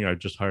larger building. I've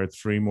just hired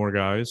 3 more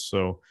guys.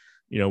 So,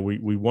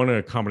 we want to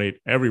accommodate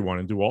everyone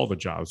and do all the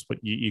jobs, but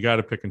you got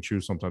to pick and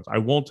choose sometimes. I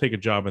won't take a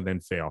job and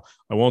then fail.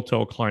 I won't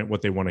tell a client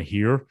what they want to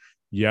hear.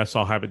 Yes,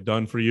 I'll have it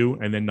done for you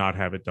and then not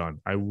have it done.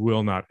 I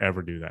will not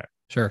ever do that.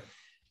 Sure.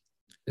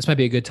 This might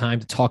be a good time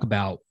to talk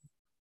about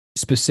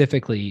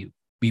specifically,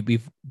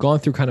 we've gone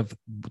through kind of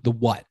the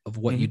what of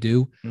what you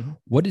do.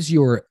 What is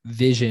your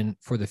vision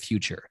for the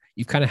future?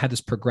 You've kind of had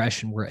this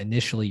progression where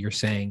initially you're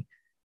saying,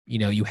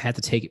 you had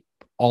to take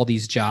all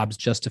these jobs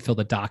just to fill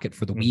the docket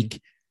for the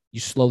week. You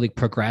slowly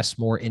progress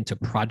more into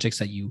projects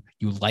that you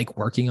like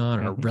working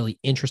on or really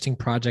interesting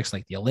projects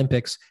like the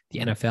Olympics, the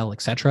NFL,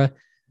 etc.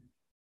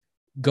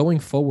 Going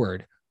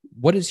forward,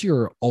 what is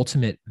your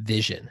ultimate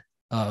vision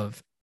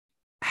of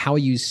how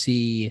you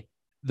see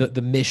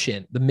the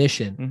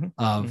mission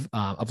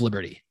of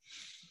Liberty?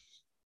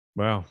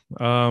 Wow.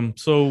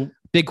 So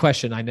big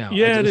question. I know.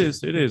 Yeah, it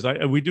is.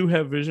 We do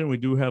have vision. We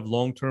do have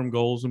long-term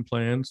goals and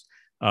plans.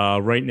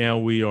 Right now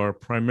we are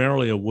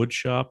primarily a wood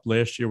shop.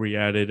 Last year we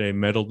added a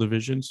metal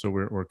division. So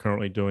we're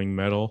currently doing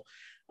metal.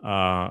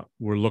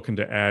 We're looking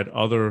to add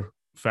other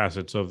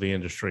facets of the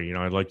industry.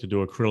 I'd like to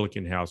do acrylic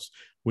in-house.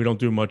 We don't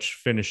do much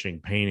finishing,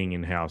 painting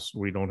in-house.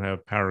 We don't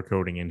have powder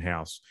coating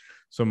in-house.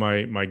 So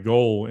my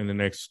goal in the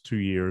next 2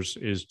 years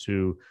is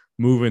to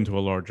move into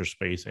a larger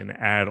space and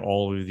add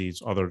all of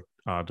these other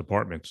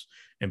departments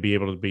and be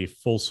able to be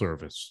full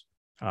service,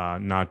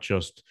 not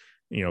just,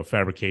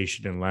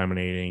 fabrication and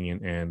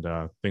laminating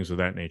and things of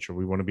that nature.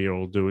 We want to be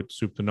able to do it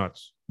soup to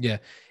nuts. Yeah.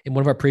 In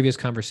one of our previous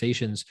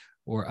conversations,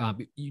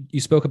 you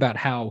spoke about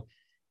how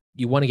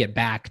you want to get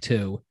back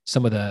to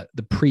some of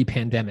the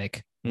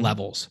pre-pandemic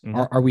levels.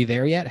 Are we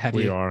there yet?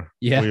 We are.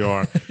 Yeah, we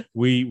are.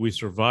 We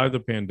survived the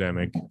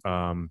pandemic.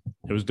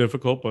 It was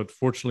difficult, but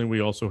fortunately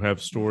we also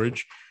have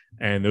storage,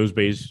 and those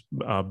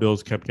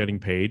bills kept getting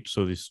paid.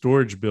 So the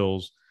storage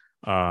bills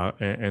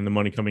and the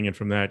money coming in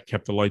from that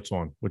kept the lights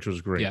on, which was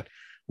great. Yeah.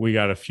 We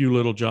got a few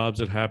little jobs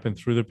that happened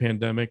through the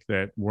pandemic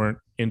that weren't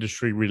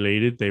industry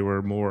related. They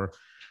were more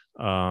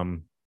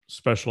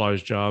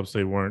specialized jobs.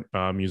 They weren't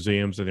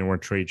museums, and they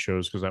weren't trade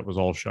shows because that was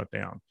all shut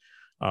down.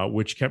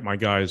 Which kept my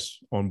guys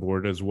on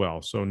board as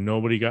well. So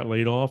nobody got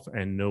laid off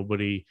and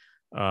nobody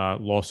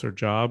lost their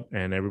job,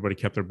 and everybody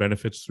kept their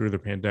benefits through the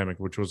pandemic,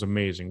 which was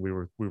amazing. We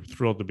were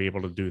thrilled to be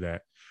able to do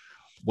that.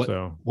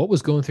 What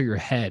was going through your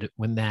head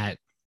when that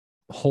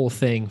whole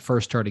thing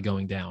first started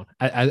going down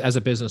as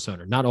a business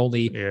owner, not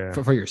only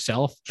for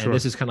yourself, and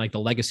this is kind of like the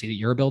legacy that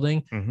you're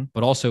building,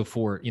 but also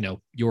for,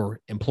 your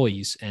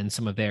employees and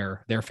some of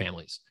their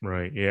families.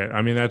 Right. Yeah.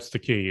 I mean, that's the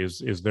key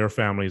is their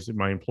families,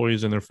 my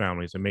employees and their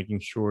families, and making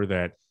sure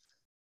that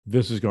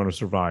this is going to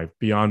survive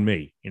beyond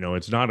me.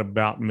 It's not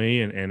about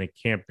me, and it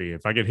can't be.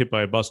 If I get hit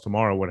by a bus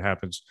tomorrow, what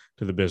happens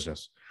to the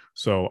business?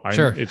 So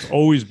Sure. it's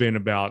always been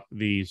about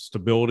the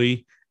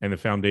stability and the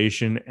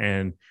foundation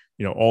and,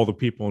 all the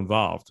people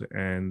involved,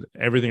 and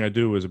everything I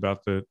do is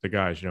about the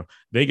guys.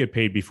 They get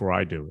paid before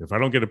I do. If I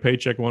don't get a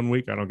paycheck one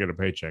week, I don't get a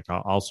paycheck.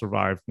 I'll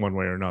survive one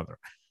way or another.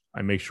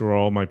 I make sure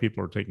all my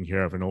people are taken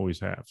care of and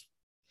always have.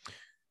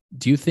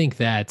 Do you think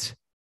that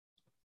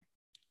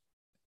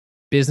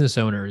business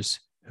owners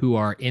who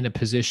are in a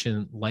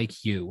position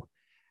like you,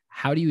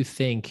 how do you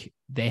think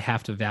they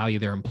have to value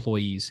their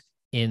employees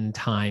in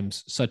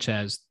times such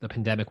as the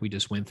pandemic we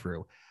just went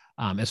through?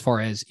 As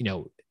far as,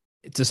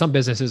 to some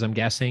businesses, I'm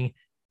guessing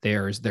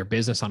there's their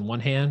business on one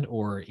hand,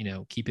 or,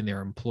 keeping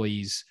their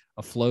employees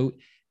afloat.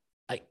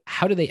 Like,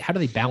 how do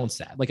they balance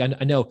that? Like, I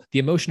know the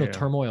emotional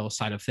turmoil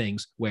side of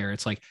things, where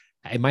it's like,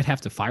 I might have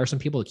to fire some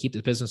people to keep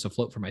the business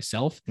afloat for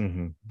myself.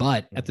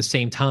 But at the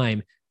same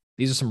time,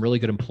 these are some really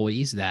good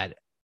employees that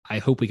I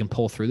hope we can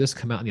pull through this,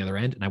 come out on the other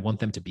end, and I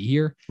want them to be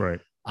here. Right.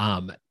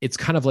 It's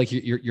kind of like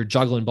you're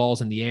juggling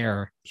balls in the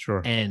air.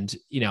 Sure. And,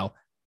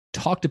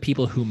 talk to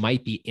people who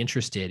might be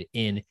interested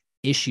in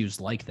issues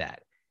like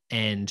that.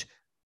 And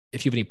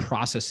if you have any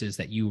processes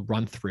that you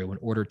run through in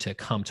order to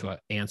come to an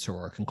answer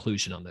or a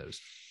conclusion on those.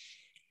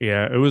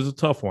 Yeah, it was a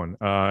tough one.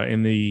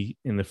 In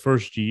the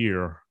first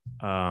year,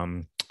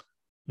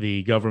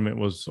 the government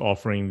was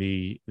offering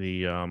the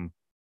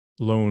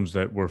loans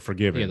that were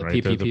forgiven, the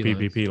right? PPP The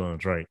PPP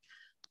loans, right?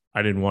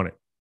 I didn't want it.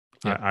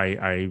 Yeah.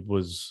 I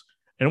was,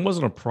 and it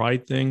wasn't a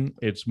pride thing.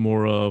 It's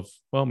more of,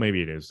 well,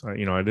 maybe it is. I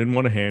didn't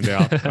want a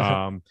handout,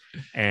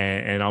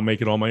 and I'll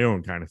make it all my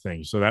own kind of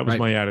thing. So that was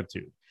my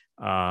attitude.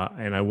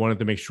 And I wanted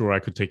to make sure I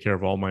could take care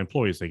of all my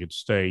employees. They could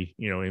stay,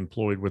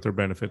 employed with their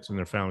benefits and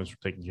their families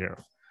were taken care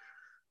of.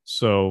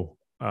 So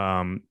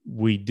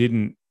we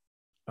didn't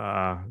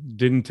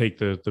take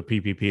the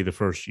PPP the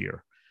first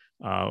year.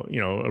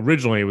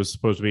 Originally it was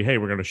supposed to be, hey,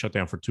 we're going to shut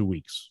down for 2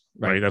 weeks,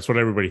 right? That's what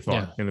everybody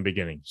thought in the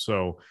beginning.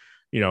 So,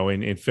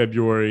 in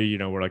February,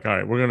 we're like, all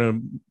right, we're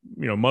going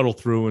to, muddle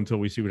through until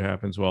we see what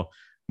happens. Well,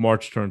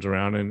 March turns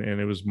around and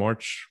it was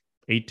March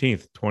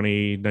 18th,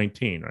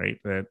 2019, right?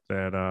 That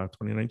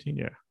 2019.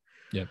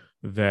 Yeah.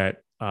 That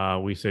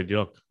we said,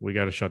 look, we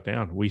got to shut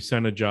down. We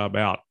sent a job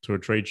out to a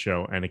trade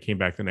show and it came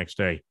back the next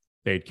day.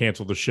 They had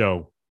canceled the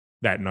show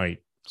that night.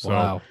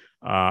 So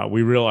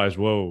we realized,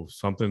 whoa,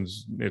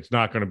 it's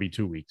not going to be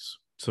 2 weeks.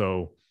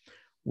 So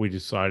we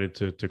decided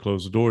to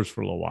close the doors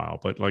for a little while.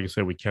 But like I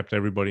said, we kept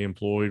everybody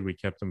employed. We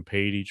kept them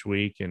paid each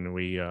week, and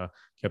we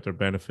kept their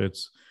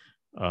benefits.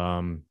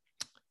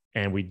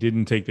 And we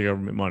didn't take the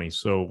government money.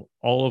 So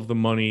all of the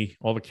money,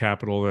 all the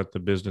capital that the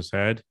business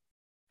had,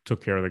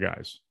 took care of the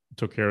guys,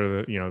 took care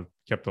of the,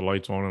 kept the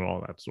lights on and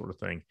all that sort of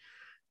thing.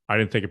 I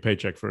didn't take a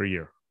paycheck for a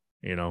year,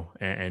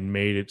 and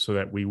made it so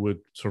that we would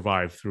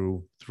survive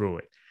through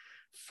it.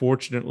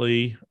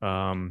 Fortunately,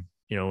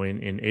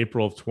 in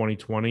April of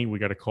 2020, we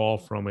got a call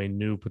from a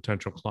new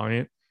potential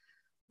client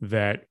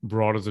that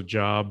brought us a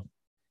job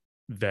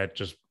that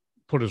just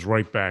put us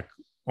right back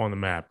on the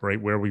map,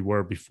 right where we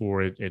were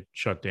before it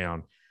shut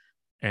down.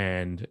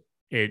 And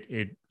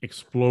it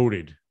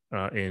exploded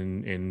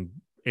in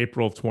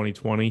April of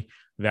 2020.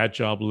 That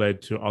job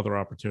led to other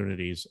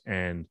opportunities,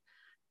 and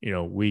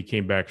we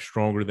came back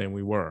stronger than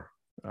we were.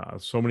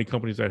 So many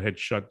companies that had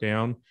shut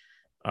down,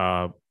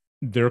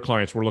 their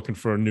clients were looking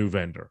for a new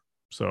vendor,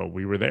 so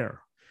we were there.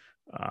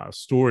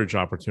 Storage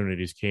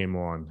opportunities came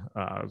on.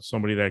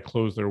 Somebody that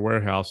closed their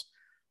warehouse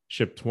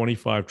shipped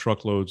 25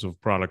 truckloads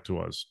of product to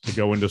us to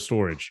go into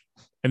storage,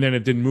 and then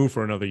it didn't move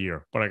for another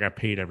year, but I got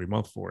paid every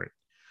month for it.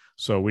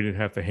 So we didn't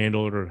have to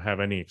handle it or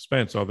have any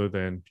expense other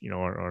than,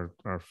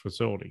 our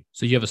facility.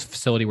 So you have a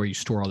facility where you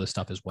store all this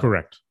stuff as well?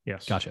 Correct.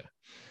 Yes. Gotcha.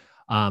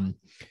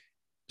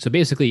 So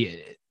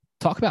basically,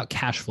 talk about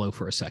cash flow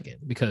for a second,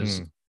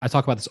 because I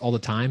talk about this all the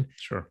time.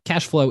 Sure.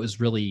 Cash flow is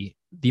really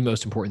the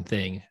most important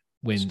thing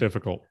it's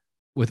difficult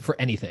for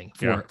anything,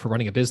 for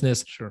running a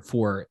business,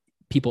 for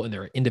people in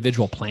their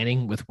individual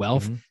planning with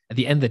wealth. At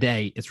the end of the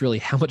day, it's really,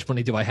 how much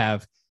money do I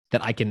have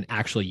that I can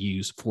actually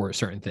use for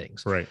certain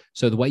things? Right.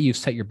 So the way you've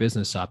set your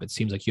business up, it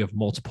seems like you have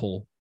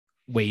multiple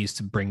ways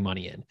to bring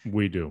money in.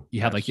 We do.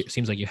 You have it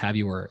seems like you have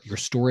your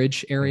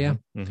storage area.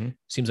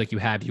 Seems like you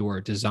have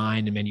your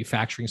design and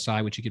manufacturing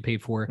side, which you get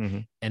paid for.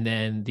 And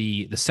then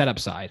the setup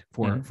side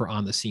for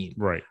on the scene.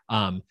 Right.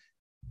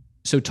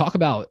 So talk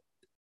about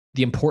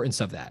the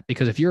importance of that,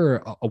 because if you're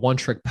a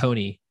one-trick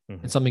pony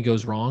and something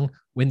goes wrong,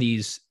 when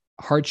these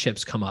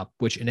hardships come up,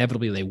 which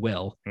inevitably they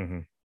will,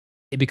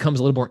 it becomes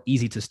a little more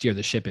easy to steer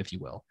the ship, if you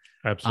will.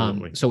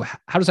 Absolutely. So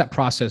how does that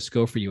process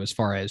go for you as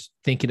far as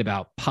thinking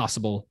about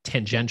possible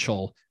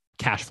tangential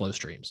cash flow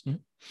streams?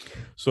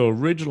 So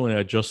originally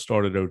I just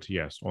started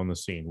OTS on the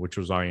scene, which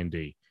was IND,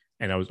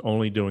 and I was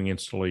only doing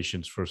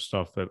installations for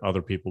stuff that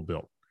other people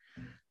built.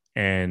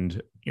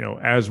 And,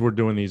 as we're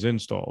doing these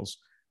installs,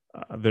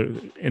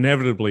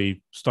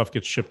 inevitably stuff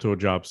gets shipped to a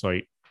job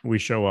site. We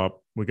show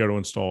up, we go to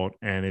install it,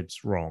 and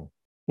it's wrong,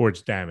 or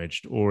it's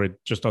damaged, or it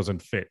just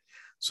doesn't fit.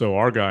 So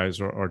our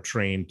guys are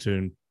trained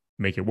to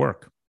make it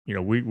work.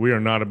 We are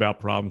not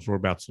about problems. We're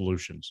about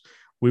solutions.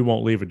 We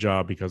won't leave a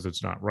job because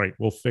it's not right.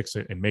 We'll fix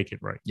it and make it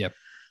right. Yep.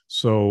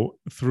 So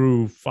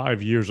through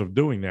 5 years of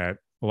doing that,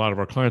 a lot of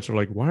our clients are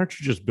like, why aren't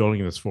you just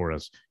building this for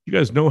us? You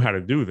guys know how to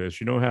do this.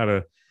 You know how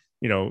to,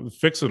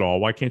 fix it all.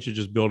 Why can't you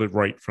just build it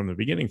right from the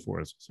beginning for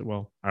us? I said,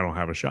 well, I don't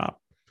have a shop.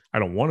 I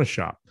don't want a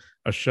shop.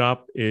 A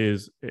shop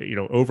is,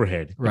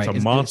 overhead. Right. It's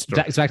a monster.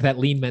 It's back to that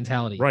lean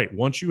mentality. Right.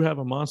 Once you have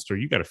a monster,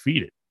 you got to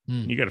feed it.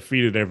 Mm. You got to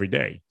feed it every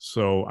day.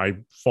 So I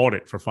fought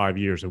it for 5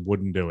 years and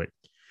wouldn't do it.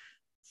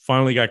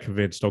 Finally got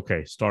convinced,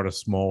 okay, start a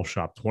small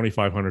shop,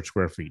 2,500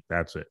 square feet.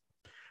 That's it.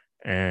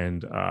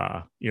 And,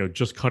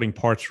 just cutting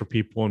parts for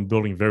people and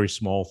building very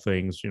small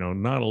things,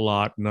 not a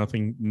lot,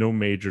 nothing, no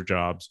major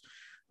jobs,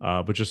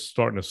 but just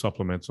starting to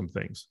supplement some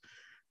things.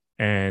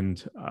 And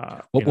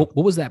what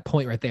was that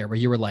point right there where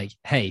you were like,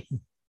 hey,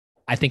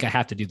 I think I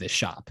have to do this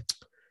shop?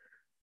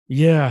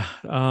 Yeah.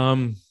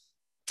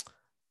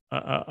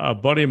 A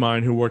buddy of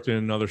mine who worked in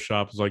another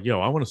shop was like,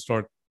 yo, I want to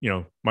start,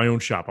 my own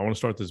shop. I want to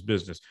start this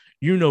business.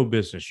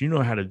 Business. You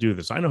know how to do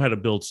this. I know how to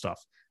build stuff.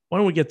 Why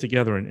don't we get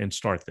together and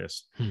start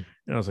this? And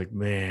I was like,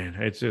 man,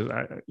 it's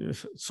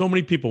just, so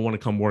many people want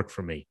to come work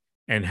for me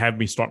and have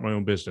me start my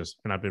own business.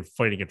 And I've been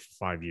fighting it for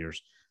 5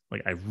 years.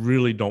 Like, I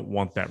really don't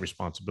want that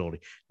responsibility.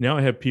 Now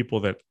I have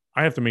people that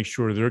I have to make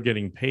sure they're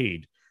getting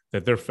paid,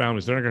 that their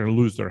families, they're not going to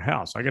lose their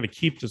house. I got to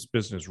keep this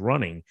business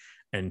running,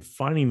 and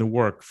finding the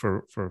work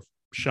for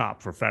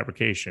shop, for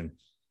fabrication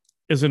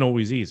isn't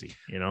always easy.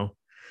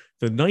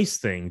 The nice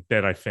thing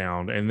that I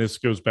found, and this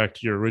goes back to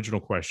your original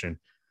question,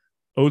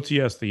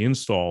 OTS, the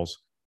installs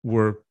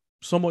were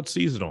somewhat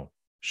seasonal.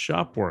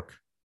 Shop work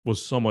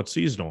was somewhat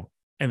seasonal,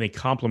 and they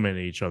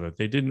complemented each other.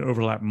 They didn't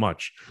overlap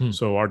much.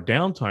 So our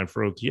downtime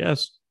for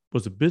OTS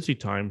was a busy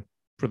time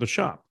for the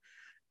shop.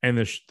 And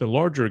the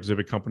larger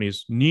exhibit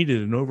companies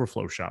needed an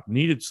overflow shop,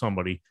 needed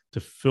somebody to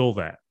fill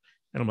that.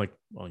 And I'm like,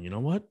 well, you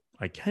know what?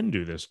 I can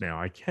do this now.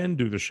 I can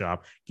do the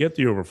shop, get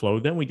the overflow.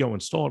 Then we go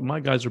install it.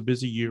 My guys are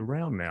busy year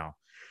round now.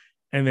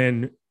 And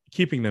then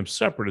keeping them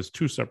separate as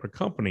two separate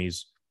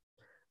companies,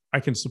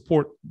 I can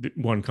support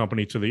one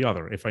company to the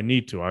other if I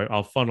need to.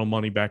 I'll funnel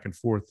money back and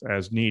forth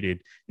as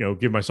needed,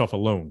 give myself a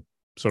loan,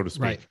 so to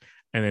speak, right,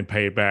 and then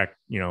pay it back,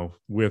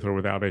 with or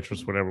without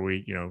interest, whatever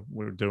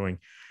we're doing.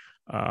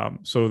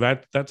 So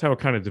that's how it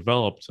kind of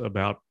developed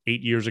about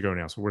 8 years ago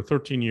now. So we're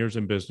 13 years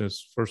in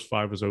business. First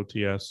 5 was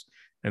OTS,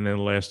 and then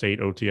the last 8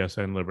 OTS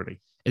and Liberty.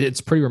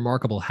 It's pretty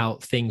remarkable how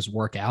things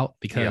work out,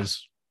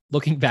 because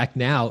looking back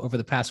now over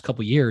the past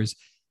couple of years,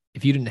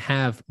 if you didn't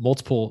have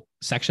multiple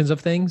sections of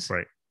things,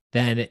 right,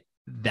 then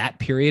that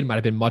period might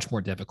have been much more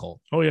difficult.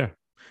 Oh, yeah.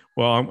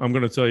 Well, I'm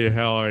going to tell you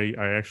how I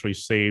actually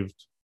saved.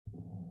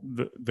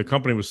 The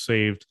company was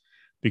saved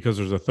because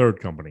there's a third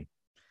company.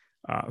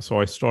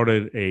 So I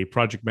started a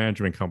project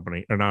management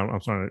company,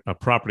 a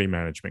property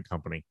management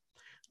company.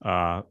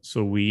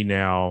 So we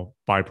now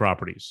buy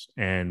properties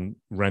and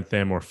rent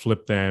them or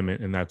flip them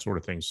and that sort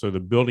of thing. So the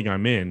building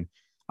I'm in,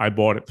 I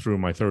bought it through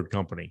my third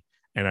company,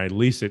 and I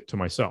lease it to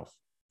myself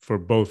for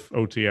both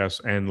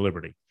OTS and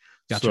Liberty.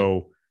 Gotcha.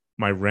 So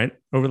my rent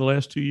over the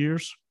last 2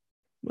 years,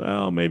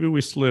 well, maybe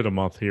we slid a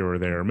month here or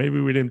there. Maybe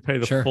we didn't pay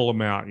the full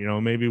amount.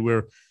 Maybe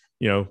we're,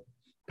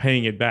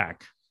 paying it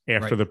back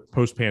after the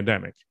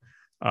post-pandemic.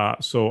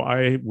 So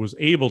I was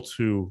able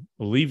to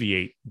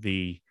alleviate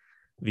the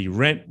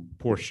rent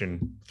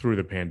portion through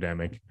the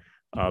pandemic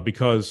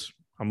because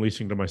I'm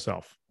leasing to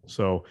myself.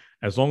 So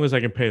as long as I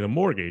can pay the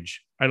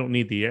mortgage, I don't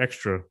need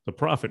the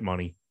profit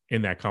money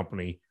in that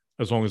company,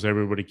 as long as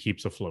everybody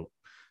keeps afloat.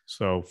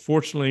 So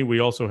fortunately, we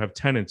also have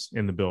tenants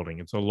in the building.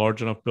 It's a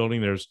large enough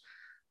building. There's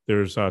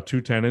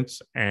 2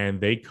 tenants, and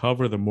they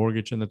cover the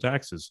mortgage and the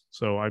taxes.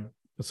 So I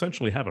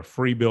essentially have a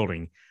free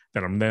building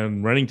that I'm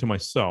then renting to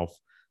myself,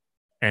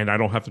 and I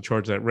don't have to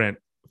charge that rent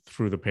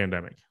through the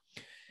pandemic.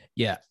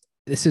 Yeah,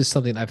 this is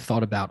something I've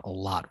thought about a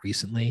lot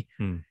recently.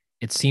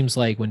 It seems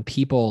like when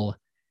people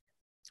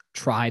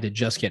try to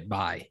just get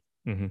by,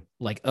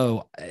 like,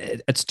 oh,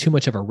 it's too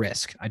much of a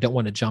risk, I don't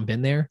want to jump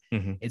in there.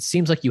 It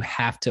seems like you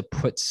have to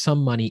put some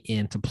money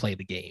in to play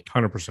the game.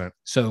 100%.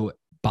 So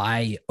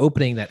by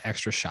opening that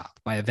extra shop,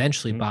 by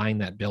eventually buying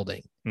that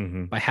building,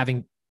 by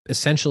having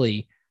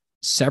essentially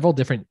several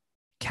different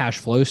cash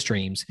flow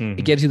streams,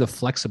 it gives you the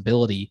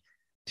flexibility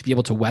to be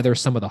able to weather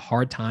some of the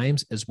hard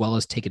times, as well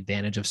as take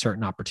advantage of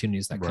certain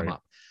opportunities that come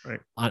up. Right.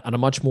 On a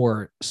much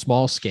more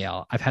small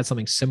scale, I've had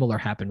something similar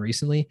happen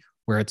recently,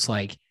 where it's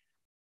like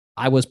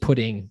I was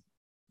putting,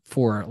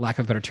 for lack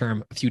of a better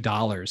term, a few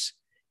dollars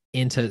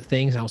into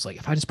things. And I was like,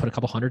 if I just put a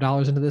couple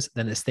 $100s into this,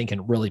 then this thing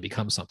can really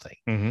become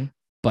something.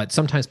 But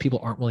sometimes people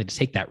aren't willing to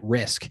take that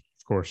risk,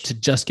 of course, to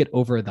just get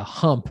over the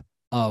hump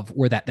of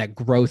where that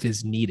growth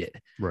is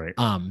needed. Right.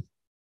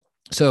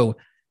 So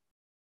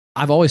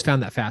I've always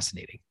found that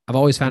fascinating. I've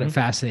always found it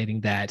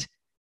fascinating that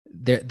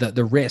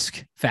the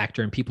risk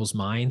factor in people's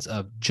minds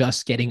of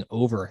just getting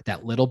over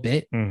that little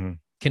bit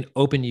can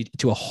open you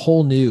to a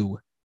whole new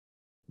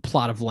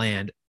plot of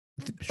land,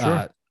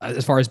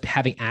 as far as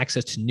having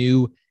access to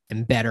new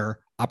and better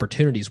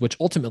opportunities, which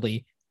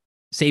ultimately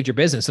saved your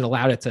business and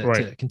allowed it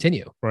to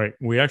continue. Right.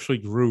 We actually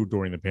grew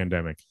during the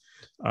pandemic.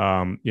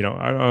 I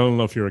don't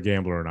know if you're a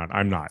gambler or not.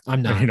 I'm not.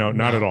 I'm not.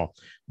 Not at all.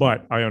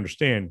 But I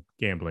understand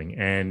gambling.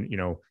 And,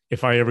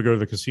 if I ever go to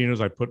the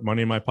casinos, I put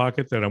money in my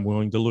pocket that I'm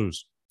willing to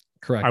lose.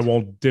 Correct. I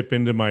won't dip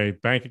into my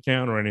bank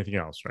account or anything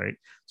else, right?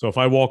 So if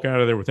I walk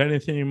out of there with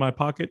anything in my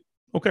pocket,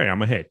 okay,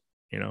 I'm ahead.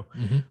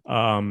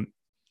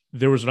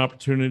 There was an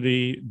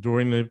opportunity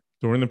during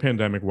the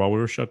pandemic while we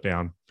were shut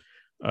down.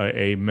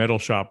 A metal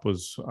shop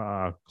was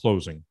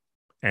closing,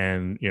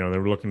 and they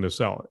were looking to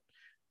sell it.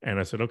 And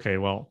I said, okay,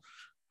 well,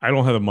 I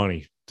don't have the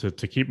money to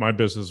keep my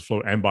business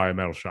afloat and buy a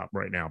metal shop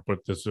right now,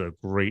 but this is a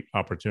great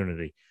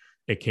opportunity.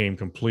 It came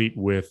complete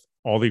with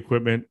all the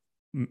equipment,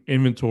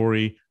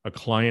 inventory, a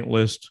client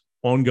list,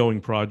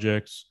 ongoing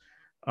projects,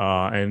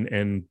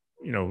 and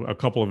a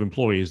couple of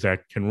employees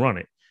that can run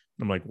it.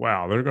 I'm like,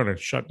 wow, they're going to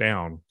shut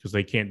down because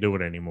they can't do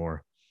it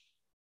anymore.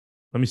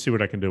 Let me see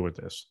what I can do with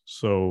this.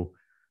 So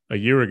a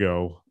year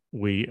ago,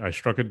 I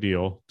struck a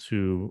deal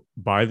to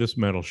buy this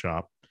metal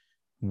shop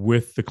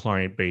with the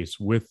client base,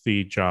 with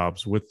the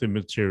jobs, with the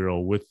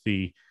material, with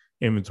the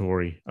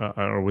inventory,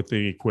 or with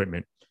the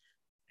equipment,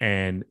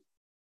 and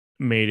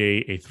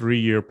made a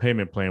 3-year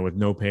payment plan with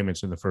no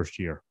payments in the first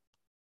year.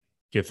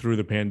 Get through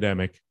the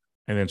pandemic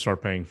and then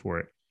start paying for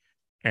it.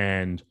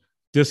 And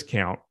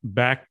discount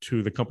back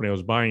to the company I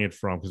was buying it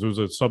from, because it was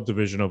a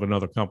subdivision of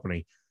another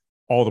company,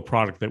 all the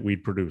product that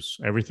we'd produce.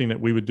 Everything that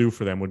we would do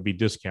for them would be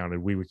discounted.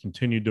 We would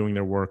continue doing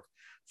their work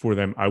for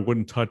them. I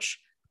wouldn't touch,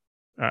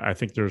 I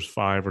think there's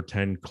 5 or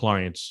 10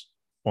 clients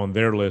on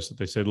their list that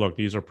they said, look,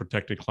 these are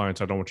protected clients.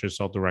 I don't want you to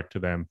sell direct to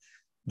them.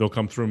 They'll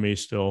come through me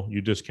still.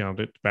 You discount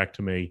it back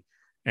to me,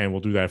 and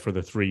we'll do that for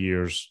the 3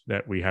 years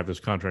that we have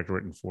this contract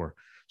written for.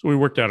 So we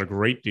worked out a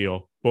great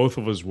deal. Both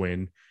of us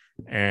win.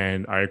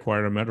 And I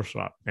acquired a metal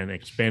shop and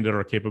expanded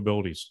our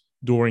capabilities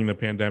during the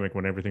pandemic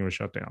when everything was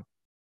shut down.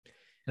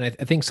 And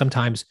I think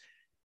sometimes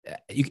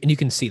you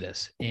can see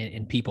this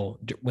in people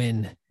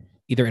when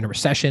either in a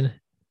recession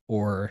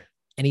or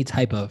any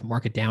type of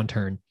market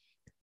downturn,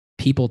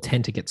 people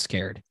tend to get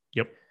scared.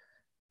 Yep.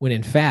 When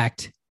in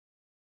fact,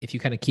 if you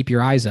kind of keep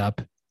your eyes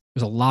up,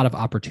 there's a lot of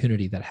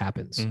opportunity that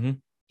happens. Mm-hmm.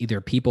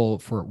 Either people,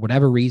 for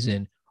whatever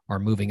reason, are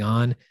moving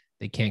on,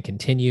 they can't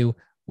continue,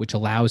 which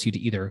allows you to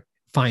either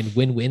find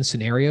win-win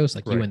scenarios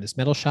like you in this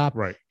metal shop,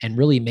 and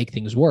really make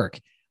things work.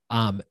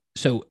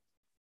 So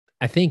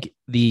I think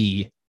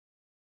the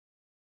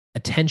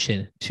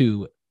attention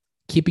to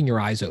keeping your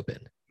eyes open,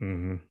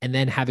 mm-hmm. and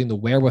then having the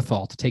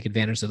wherewithal to take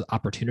advantage of the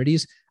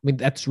opportunities, I mean,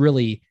 that's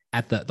really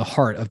at the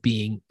heart of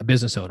being a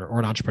business owner or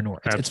an entrepreneur.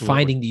 It's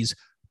finding these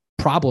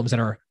problems that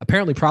are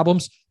apparently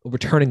problems, but we're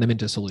turning them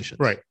into solutions.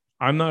 Right.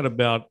 I'm not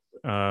about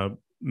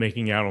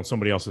making out on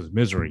somebody else's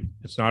misery.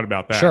 It's not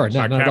about that. Sure, it's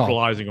not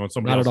capitalizing on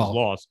somebody else's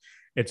loss.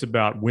 It's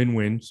about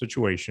win-win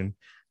situation.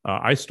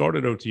 I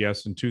started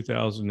OTS in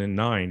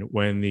 2009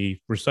 when the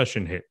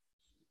recession hit.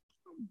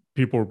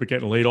 People were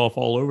getting laid off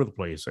all over the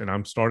place, and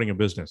I'm starting a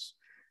business.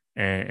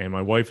 And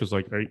my wife is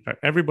like,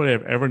 everybody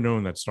I've ever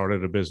known that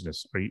started a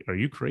business, are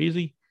you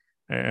crazy?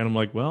 And I'm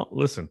like, well,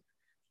 listen,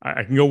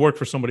 I can go work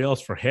for somebody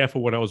else for half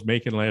of what I was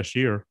making last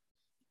year,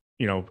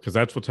 because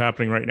that's what's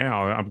happening right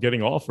now. I'm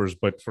getting offers,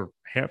 but for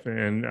half,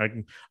 and I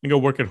can go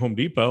work at Home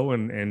Depot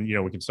and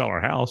we can sell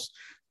our house.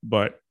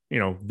 But,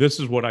 this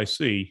is what I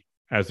see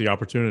as the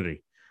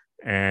opportunity.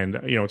 And,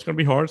 it's going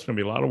to be hard. It's going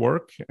to be a lot of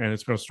work, and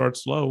it's going to start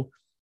slow,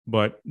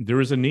 but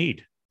there is a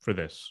need for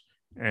this.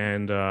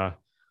 And,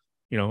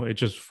 it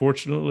just,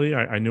 fortunately,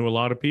 I knew a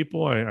lot of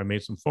people. I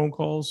made some phone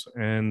calls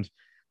and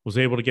was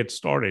able to get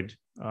started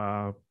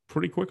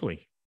pretty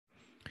quickly.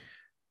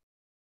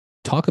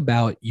 Talk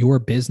about your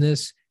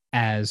business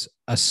as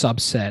a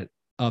subset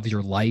of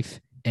your life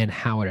and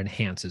how it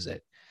enhances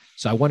it.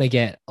 So I want to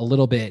get a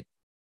little bit,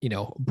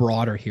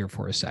 broader here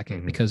for a second,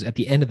 mm-hmm. because at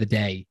the end of the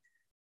day,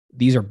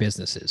 these are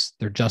businesses.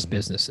 They're just mm-hmm.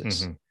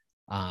 businesses.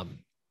 Mm-hmm.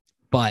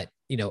 But,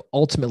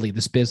 ultimately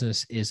this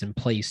business is in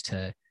place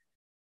to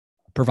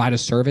provide a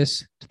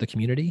service to the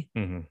community,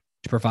 mm-hmm.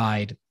 to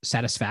provide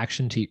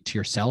satisfaction to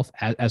yourself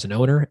as an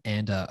owner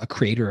and a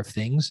creator of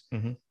things.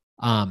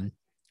 Mm-hmm.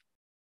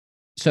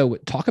 So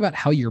talk about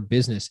how your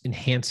business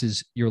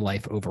enhances your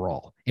life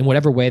overall in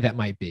whatever way that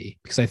might be,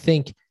 because I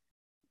think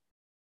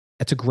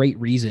that's a great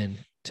reason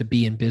to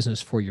be in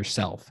business for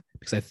yourself,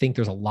 because I think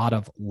there's a lot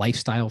of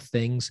lifestyle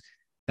things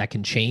that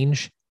can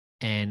change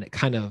and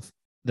kind of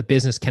the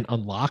business can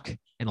unlock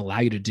and allow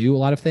you to do a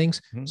lot of things.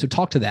 Mm-hmm. So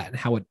talk to that and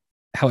how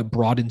it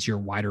broadens your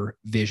wider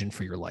vision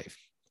for your life.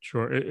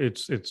 Sure.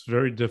 It's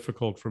very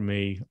difficult for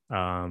me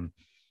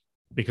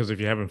because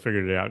if you haven't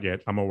figured it out yet,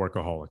 I'm a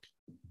workaholic.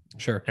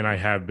 Sure. And I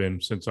have been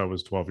since I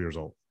was 12 years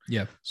old.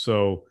 Yeah.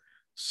 So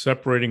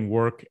separating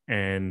work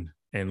and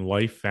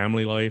life,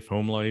 family life,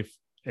 home life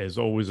is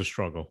always a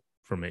struggle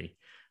for me.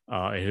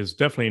 It has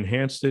definitely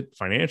enhanced it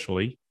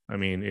financially. I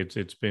mean,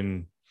 it's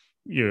been,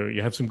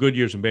 you have some good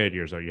years and bad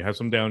years. You have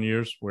some down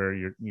years where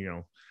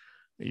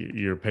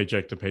you're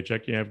paycheck to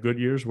paycheck. You have good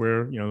years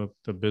where,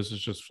 the business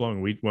is just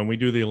flowing. When we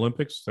do the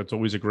Olympics, that's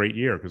always a great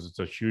year because it's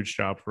a huge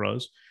job for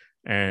us.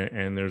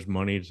 And there's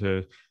money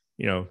to,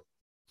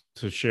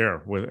 to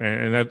share with,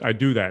 and that I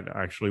do that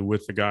actually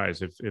with the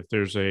guys. If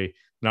there's an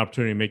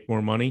opportunity to make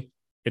more money,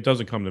 it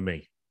doesn't come to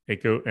me.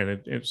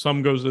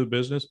 Some goes to the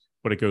business,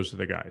 but it goes to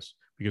the guys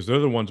because they're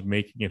the ones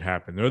making it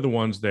happen. They're the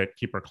ones that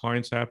keep our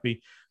clients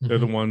happy. They're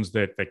the ones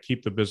that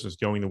keep the business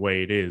going the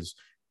way it is,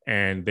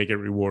 and they get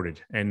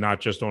rewarded, and not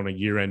just on a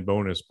year-end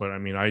bonus. But I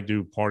mean, I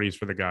do parties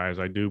for the guys.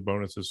 I do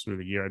bonuses through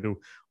the year. I do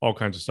all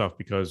kinds of stuff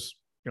because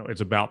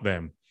it's about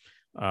them.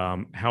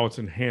 How it's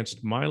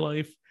enhanced my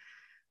life,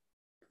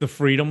 the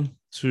freedom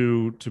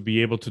to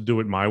be able to do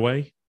it my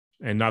way.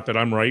 And not that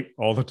I'm right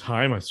all the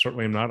time. I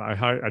certainly am not.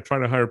 I try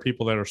to hire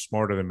people that are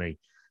smarter than me.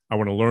 I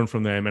want to learn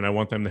from them, and I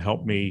want them to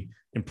help me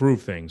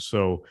improve things.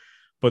 So,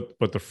 but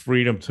the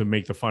freedom to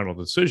make the final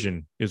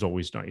decision is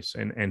always nice,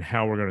 and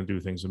how we're going to do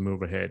things and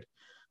move ahead.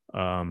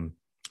 I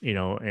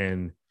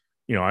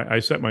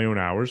set my own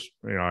hours.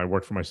 I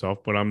work for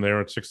myself, but I'm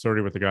there at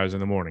 6:30 with the guys in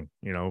the morning.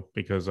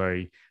 Because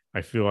I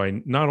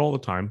feel not all the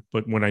time,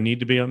 but when I need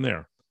to be, I'm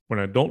there. When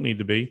I don't need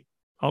to be,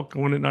 I'll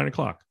go in at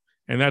 9:00.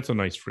 And that's a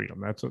nice freedom.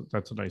 That's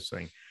a nice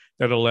thing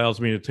that allows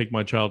me to take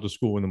my child to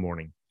school in the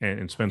morning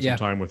and spend some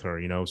time with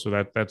her, so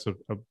that's a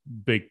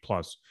big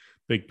plus,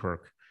 big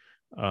perk.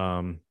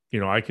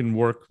 I can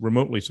work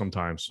remotely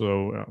sometimes.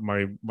 So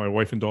my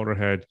wife and daughter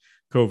had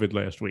COVID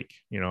last week.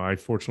 I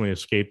fortunately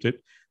escaped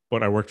it,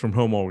 but I worked from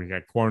home all week. I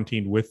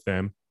quarantined with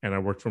them, and I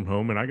worked from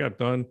home, and I got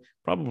done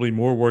probably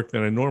more work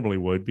than I normally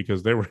would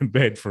because they were in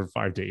bed for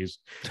 5 days.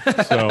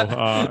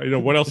 So,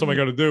 what else am I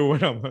going to do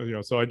when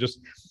I'm, so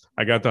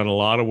I got done a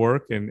lot of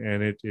work, and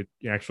it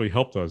actually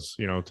helped us,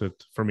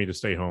 for me to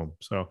stay home.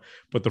 So,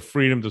 but the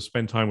freedom to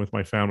spend time with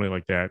my family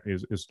like that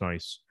is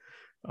nice.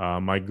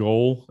 My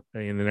goal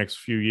in the next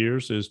few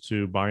years is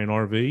to buy an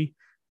RV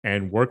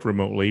and work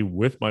remotely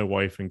with my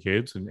wife and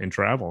kids and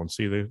travel and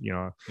see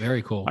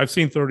very cool. I've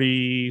seen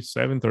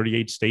 37,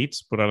 38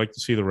 states, but I like to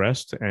see the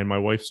rest. And my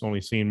wife's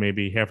only seen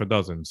maybe half a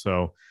dozen.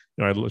 So,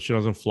 she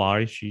doesn't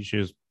fly. She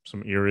has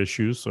some ear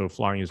issues. So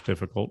flying is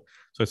difficult.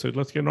 So I said,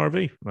 let's get an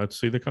RV. Let's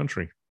see the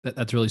country.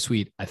 That's really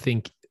sweet. I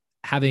think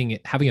having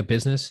a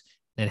business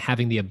and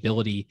having the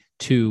ability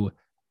to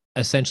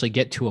essentially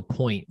get to a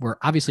point where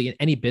obviously in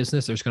any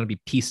business, there's going to be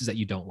pieces that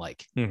you don't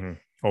like. Mm-hmm.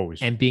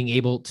 Always. And being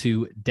able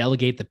to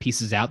delegate the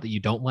pieces out that you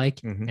don't like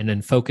and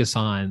then focus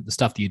on the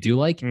stuff that you do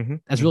like,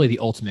 that's really the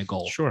ultimate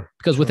goal. Sure.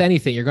 Because with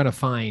anything, you're going to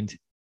find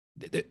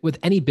with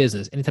any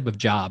business, any type of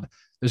job,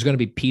 there's going to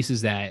be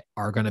pieces that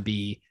are going to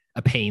be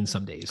a pain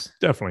some days.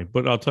 Definitely.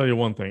 But I'll tell you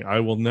one thing.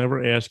 I will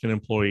never ask an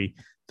employee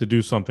to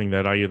do something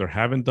that I either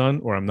haven't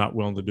done or I'm not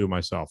willing to do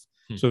myself.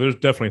 So there's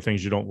definitely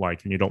things you don't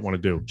like and you don't want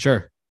to do.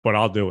 Sure. But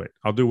I'll do it.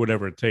 I'll do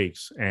whatever it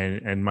takes.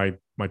 And my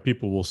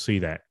people will see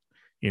that.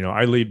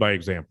 I lead by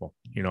example.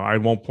 I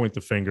won't point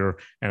the finger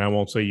and I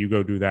won't say you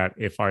go do that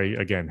if I,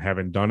 again,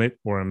 haven't done it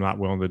or I'm not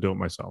willing to do it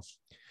myself.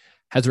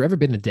 Has there ever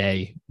been a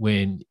day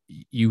when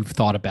you've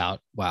thought about,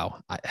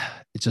 wow,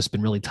 it's just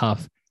been really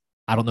tough.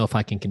 I don't know if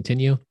I can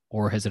continue,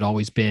 or has it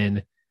always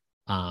been,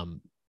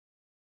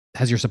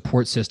 has your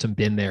support system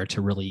been there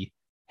to really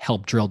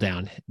help drill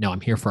down? No,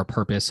 I'm here for a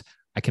purpose.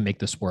 I can make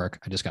this work.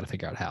 I just got to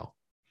figure out how.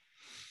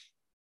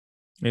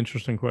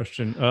 Interesting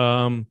question.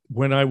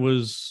 When I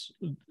was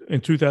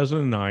in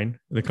 2009,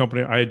 the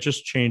company, I had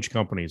just changed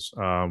companies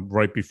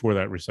right before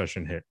that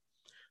recession hit.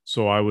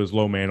 So I was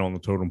low man on the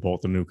totem pole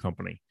at the new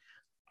company.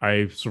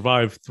 I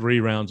survived 3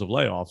 rounds of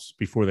layoffs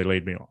before they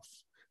laid me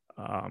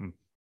off.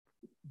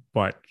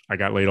 But I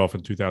got laid off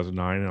in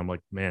 2009 and I'm like,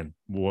 man,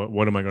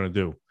 what am I going to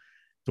do?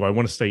 Do I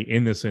want to stay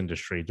in this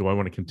industry? Do I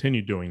want to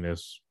continue doing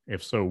this?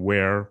 If so,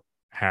 where,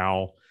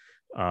 how?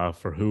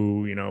 For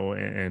who,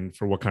 and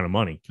for what kind of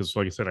money? Because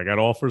like I said, I got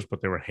offers,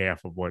 but they were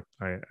half of what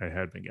I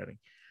had been getting.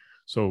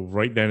 So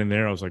right then and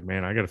there, I was like,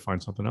 man, I got to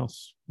find something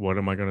else. What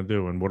am I going to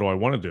do? And what do I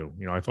want to do?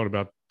 I thought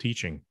about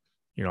teaching.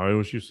 I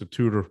always used to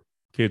tutor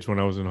kids when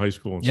I was in high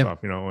school and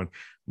stuff, and I'm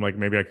like,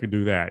 maybe I could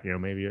do that.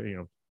 Maybe,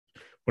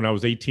 when I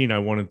was 18, I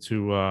wanted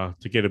to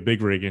get a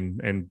big rig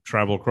and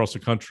travel across the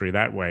country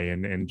that way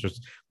and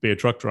just be a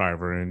truck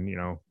driver.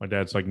 And, my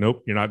dad's like,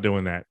 nope, you're not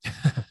doing that.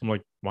 I'm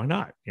like, why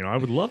not? I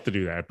would love to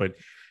do that. But,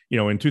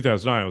 in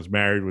 2009, I was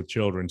married with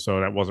children. So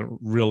that wasn't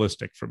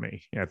realistic for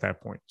me at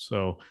that point.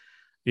 So,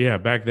 yeah,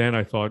 back then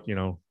I thought,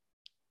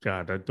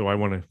 God, do I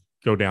want to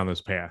go down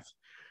this path?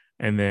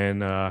 And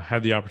then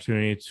had the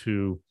opportunity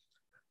to,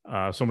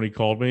 somebody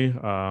called me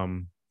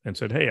and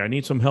said, hey, I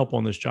need some help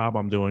on this job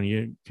I'm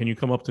doing. Can you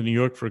come up to New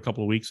York for a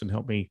couple of weeks and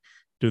help me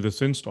do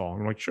this install?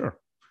 And I'm like, sure.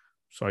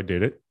 So I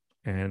did it.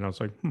 And I was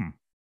like,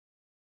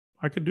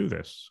 I could do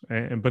this.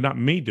 But not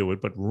me do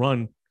it, but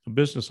run a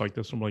business like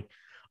this. I'm like,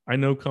 I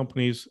know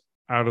companies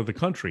out of the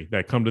country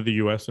that come to the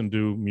US and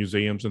do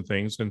museums and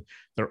things, and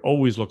they're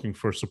always looking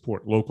for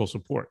support, local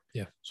support.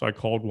 Yeah. So I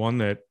called one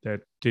that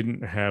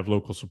didn't have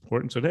local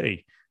support and said,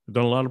 hey, I've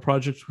done a lot of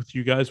projects with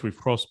you guys. We've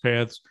crossed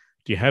paths.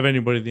 Do you have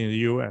anybody in the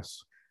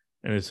US?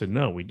 And they said,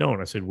 no, we don't.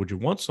 I said, would you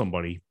want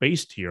somebody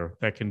based here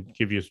that can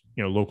give you,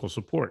 local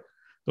support?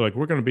 They're like,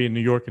 we're going to be in New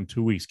York in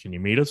 2 weeks. Can you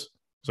meet us?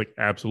 I was like,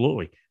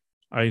 absolutely.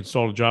 I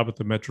installed a job at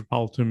the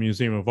Metropolitan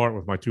Museum of Art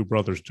with my 2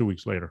 brothers 2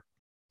 weeks later.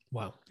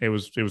 Wow. It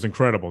was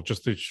incredible.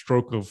 Just the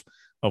stroke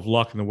of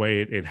luck and the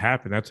way it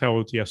happened. That's how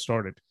OTS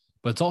started.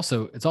 But it's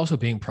also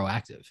being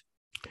proactive.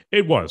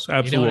 It was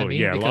absolutely, you know what I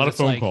mean? yeah. A Because lot of it's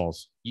phone like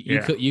calls.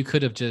 you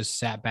could have just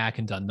sat back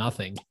and done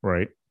nothing,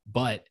 Right.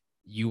 but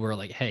you were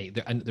like, hey,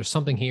 there's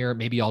something here.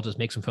 Maybe I'll just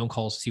make some phone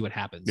calls, see what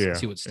happens, Yeah.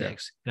 see what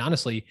sticks. And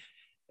honestly,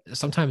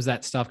 sometimes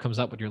that stuff comes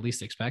up when you're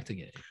least expecting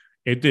it.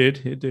 It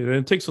did. And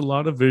it takes a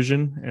lot of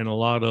vision and a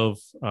lot of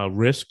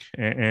risk.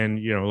 And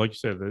like you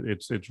said,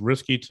 it's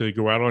risky to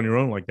go out on your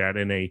own like that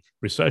in a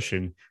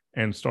recession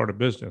and start a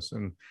business.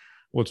 And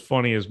what's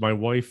funny is my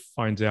wife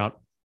finds out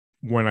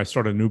when I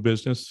start a new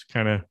business,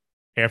 kind of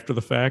after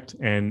the fact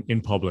and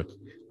in public.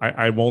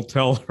 I won't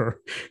tell her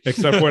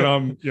except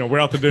when we're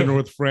out to dinner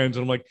with friends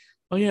and I'm like,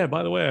 oh yeah,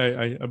 by the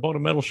way, I bought a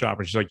metal shop.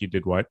 And she's like, you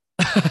did what?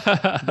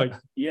 Like,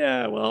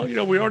 yeah, well,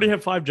 we already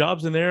have 5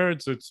 jobs in there.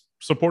 It's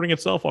supporting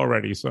itself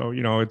already. So,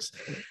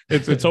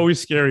 it's always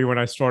scary when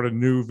I start a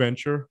new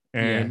venture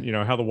and,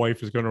 how the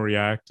wife is going to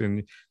react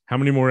and how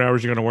many more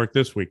hours you're going to work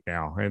this week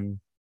now. And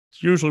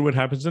it's usually what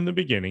happens in the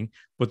beginning,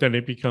 but then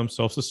it becomes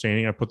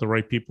self-sustaining. I put the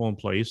right people in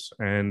place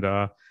and,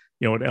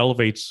 it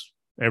elevates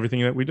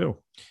everything that we do.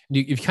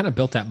 You've kind of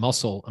built that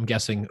muscle, I'm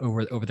guessing,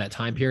 over that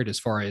time period, as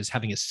far as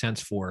having a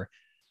sense for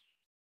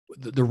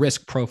the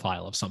risk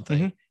profile of something.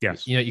 Mm-hmm.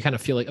 Yes. You kind of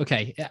feel like,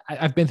 okay,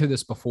 I've been through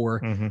this before.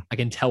 Mm-hmm. I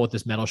can tell with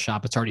this metal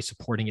shop, it's already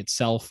supporting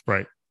itself.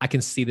 Right. I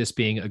can see this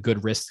being a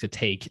good risk to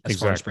take as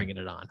far as bringing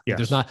it on.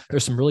 Yes.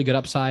 There's some really good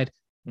upside,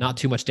 not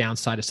too much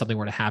downside if something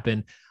were to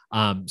happen.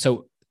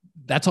 So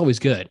that's always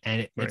good.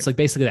 And it's like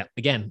basically that,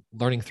 again,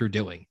 learning through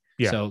doing.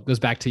 Yeah. So it goes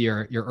back to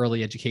your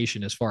early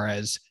education as far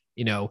as,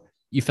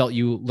 you felt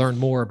you learned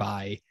more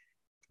by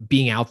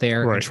being out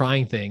there and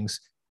trying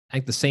things. I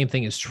think the same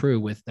thing is true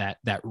with that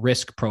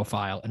risk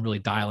profile and really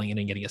dialing in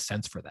and getting a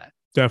sense for that.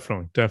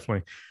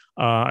 Definitely.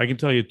 I can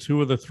tell you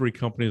 2 of the 3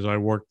 companies I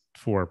worked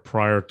for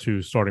prior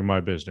to starting my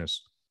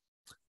business.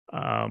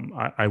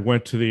 I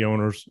went to the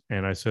owners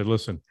and I said,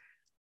 listen,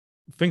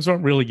 things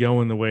aren't really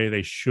going the way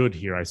they should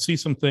here. I see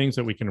some things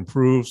that we can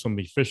improve, some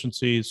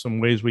efficiencies, some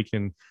ways we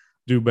can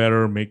do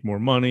better, make more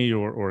money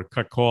or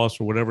cut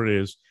costs or whatever it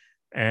is.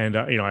 And,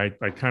 I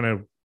kind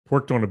of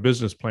worked on a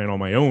business plan on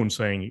my own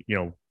saying,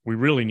 we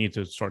really need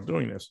to start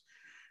doing this.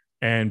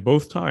 And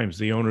both times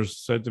the owners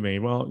said to me,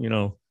 well,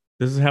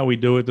 this is how we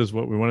do it. This is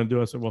what we want to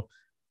do. I said, well,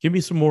 give me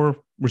some more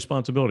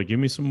responsibility. Give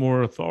me some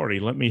more authority.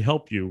 Let me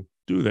help you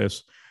do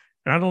this.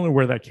 And I don't know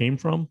where that came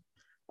from.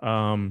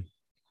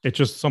 It's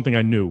just something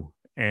I knew.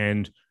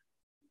 And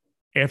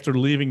after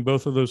leaving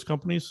both of those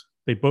companies,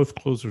 they both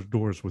closed their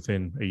doors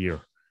within a year.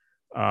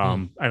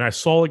 And I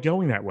saw it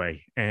going that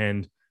way.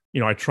 And,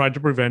 I tried to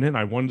prevent it.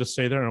 I wanted to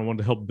stay there and I wanted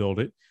to help build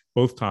it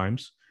both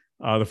times.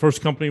 The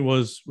first company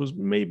was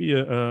maybe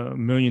a $1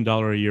 million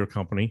a year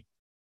company.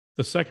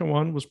 The second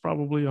one was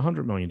probably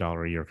 $100 million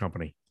a year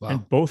company. Wow.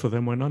 And both of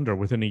them went under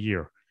within a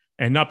year.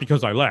 And not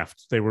because I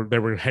left, they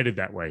were headed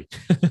that way,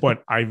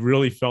 but I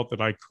really felt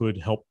that I could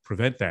help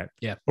prevent that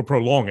or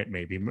prolong it.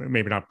 Maybe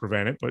not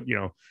prevent it, but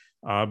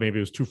maybe it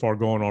was too far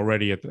gone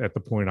already at the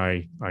point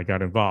I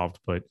got involved,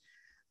 but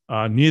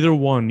neither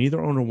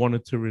owner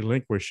wanted to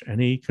relinquish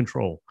any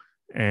control.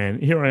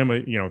 And here I am,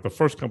 the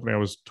first company, I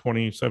was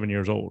 27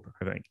 years old,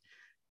 I think.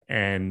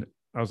 And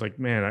I was like,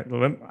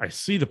 man, I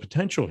see the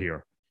potential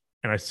here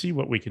and I see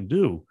what we can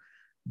do,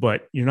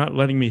 but you're not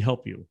letting me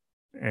help you.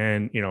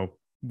 And,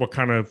 what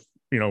kind of,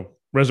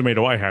 resume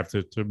do I have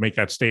to make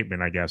that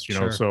statement, I guess,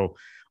 Sure. So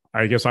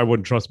I guess I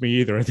wouldn't trust me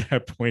either at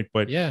that point.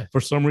 But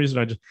for some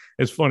reason,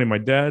 it's funny. My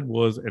dad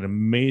was an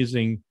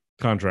amazing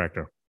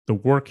contractor. The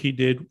work he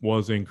did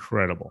was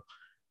incredible,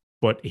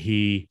 but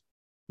he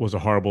was a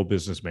horrible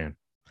businessman.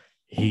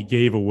 He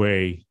gave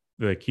away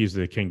the keys to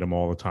the kingdom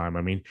all the time.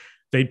 I mean,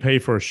 they'd pay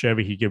for a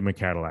Chevy, he'd give him a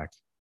Cadillac.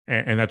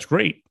 And that's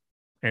great.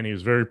 And he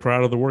was very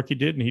proud of the work he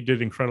did, and he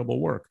did incredible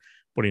work,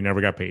 but he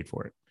never got paid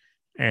for it.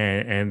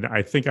 And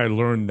I think I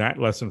learned that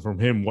lesson from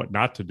him, what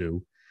not to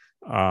do.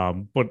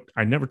 But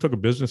I never took a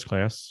business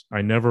class.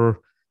 I never,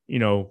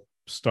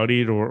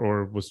 studied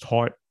or was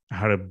taught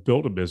how to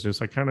build a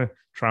business. I kind of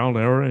trial and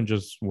error and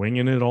just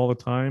winging it all the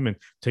time and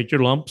take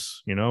your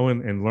lumps,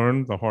 and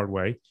learn the hard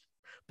way.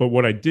 But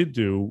what I did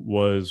do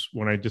was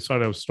when I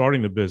decided I was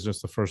starting the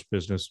business, the first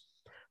business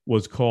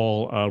was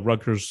called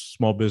Rutgers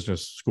Small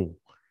Business School.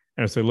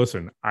 And I said,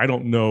 listen, I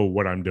don't know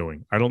what I'm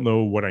doing. I don't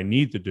know what I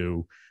need to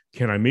do.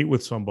 Can I meet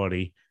with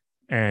somebody?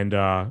 And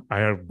I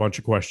have a bunch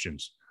of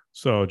questions.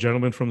 So a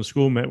gentleman from the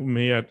school met with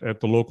me at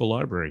the local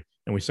library,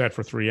 and we sat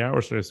for 3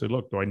 hours. So I said,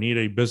 look, do I need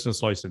a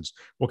business license?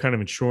 What kind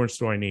of insurance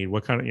do I need?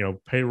 What kind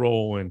of,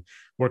 payroll and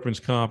workman's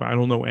comp? I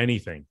don't know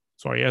anything.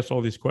 So I asked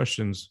all these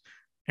questions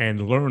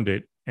and learned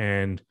it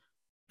and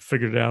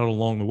figured it out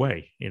along the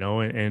way,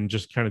 and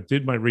just kind of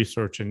did my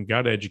research and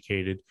got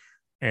educated.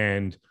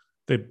 And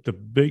the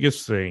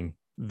biggest thing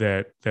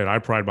that I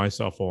pride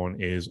myself on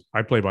is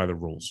I play by the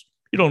rules.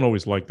 You don't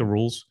always like the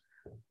rules,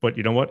 but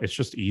you know what? It's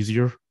just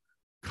easier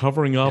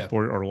covering up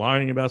or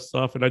lying about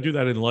stuff. And I do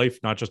that in life,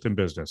 not just in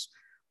business.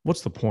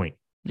 What's the point?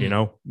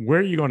 Where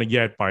are you going to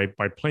get by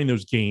playing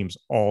those games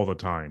all the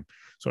time?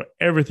 So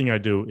everything I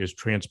do is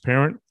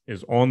transparent,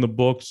 is on the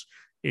books,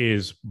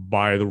 is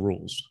by the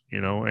rules,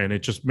 and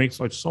it just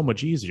makes life so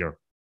much easier.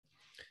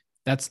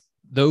 That's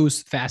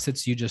those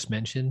facets you just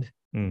mentioned.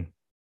 Mm.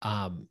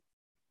 I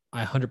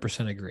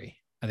 100% agree.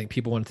 I think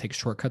people want to take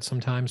shortcuts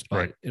sometimes,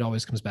 but it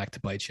always comes back to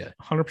bite you.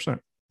 100%.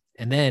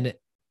 And then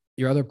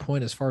your other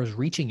point, as far as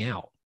reaching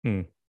out,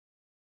 the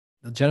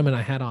gentleman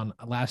I had on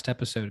last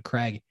episode,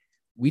 Craig,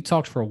 we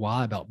talked for a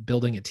while about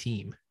building a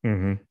team.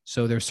 Mm-hmm.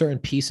 So there's certain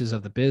pieces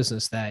of the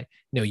business that,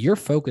 you're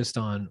focused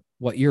on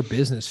what your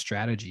business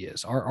strategy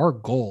is. Our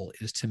goal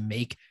is to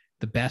make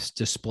the best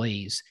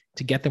displays,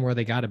 to get them where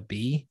they got to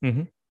be,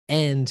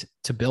 and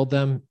to build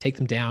them, take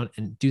them down,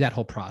 and do that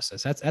whole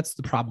process. That's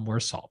the problem we're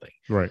solving.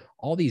 Right.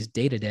 All these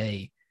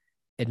day-to-day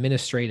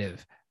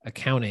administrative,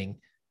 accounting,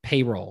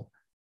 payroll,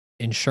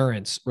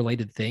 insurance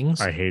related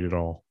things. I hate it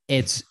all.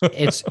 It's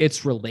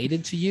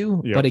related to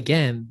you, but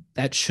again,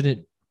 that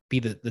shouldn't be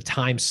the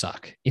time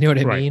suck. You know what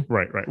I mean?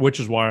 Right. Which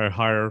is why I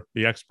hire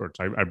the experts.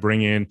 I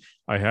bring in,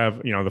 I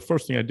have, the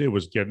first thing I did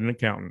was get an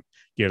accountant,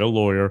 get a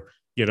lawyer,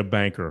 get a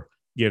banker,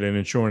 get an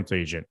insurance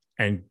agent,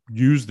 and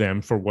use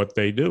them for what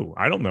they do.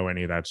 I don't know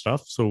any of that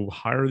stuff. So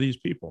hire these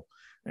people.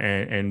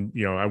 And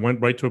I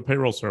went right to a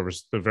payroll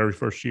service the very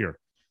first year,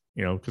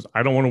 because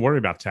I don't want to worry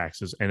about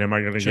taxes. And am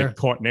I going to get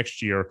caught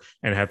next year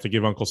and have to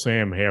give Uncle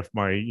Sam half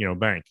my,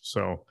 bank?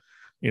 So,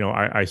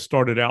 I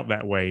started out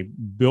that way,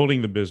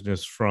 building the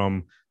business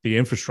from the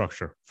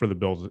infrastructure for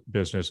the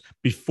business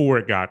before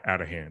it got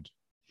out of hand.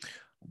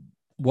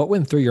 What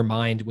went through your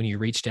mind when you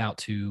reached out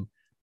to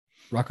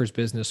Rutgers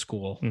Business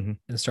School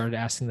and started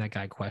asking that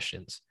guy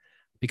questions?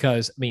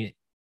 Because,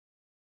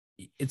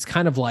 it's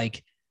kind of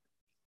like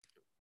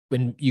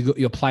when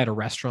you apply at a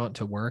restaurant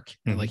to work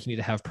and like you need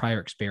to have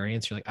prior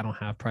experience. You're like, I don't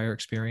have prior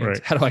experience.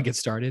 Right. How do I get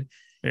started?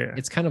 Yeah.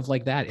 It's kind of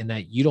like that, in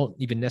that you don't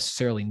even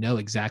necessarily know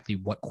exactly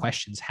what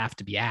questions have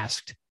to be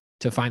asked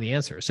to find the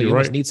answer. So you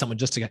almost need someone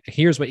just to get,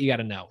 here's what you got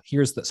to know.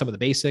 Here's some of the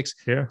basics.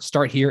 Yeah.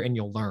 Start here and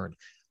you'll learn.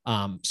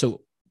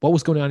 So what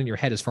was going on in your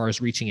head as far as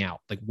reaching out?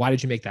 Like, why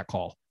did you make that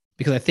call?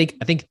 Because I think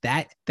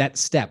that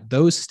step,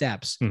 those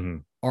steps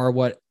are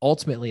what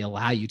ultimately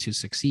allow you to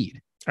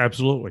succeed.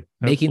 Absolutely.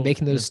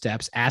 Making those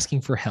steps,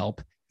 asking for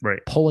help,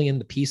 pulling in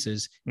the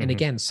pieces. And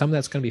again, some of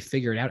that's going to be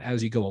figured out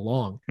as you go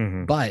along,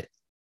 but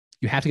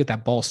you have to get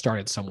that ball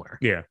started somewhere.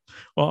 Yeah.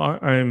 Well,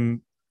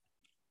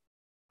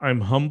 I'm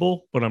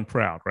humble, but I'm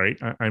proud, right?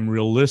 I'm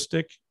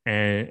realistic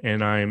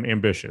and I'm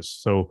ambitious.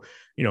 So,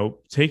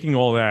 taking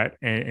all that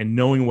and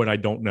knowing what I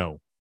don't know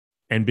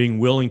and being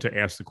willing to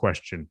ask the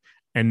question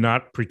and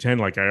not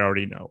pretend like I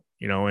already know,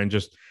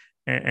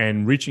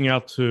 and reaching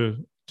out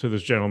to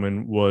this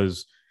gentleman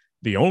was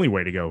the only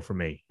way to go for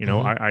me.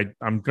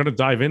 I'm going to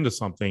dive into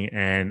something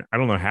and I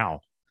don't know how.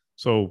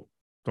 So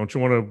don't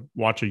you want to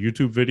watch a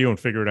YouTube video and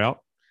figure it out?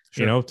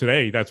 Sure.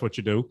 Today that's what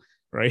you do,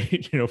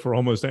 right? For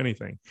almost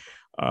anything.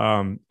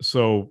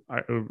 So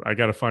I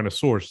got to find a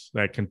source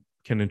that can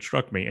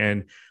instruct me.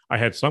 And I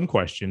had some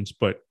questions,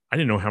 but I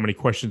didn't know how many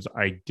questions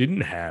I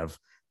didn't have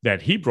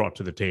that he brought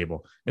to the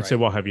table and said,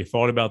 well, have you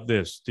thought about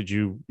this? Did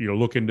you,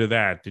 look into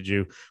that? Did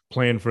you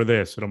plan for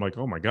this? And I'm like,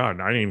 oh my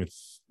God, I didn't even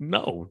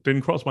know,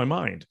 didn't cross my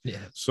mind. Yeah.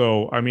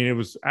 So, it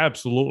was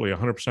absolutely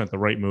 100% the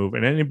right move.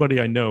 And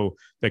anybody I know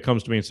that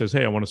comes to me and says,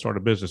 hey, I want to start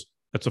a business,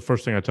 that's the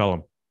first thing I tell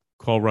them.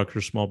 Call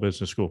Rutgers Small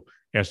Business School,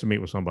 ask to meet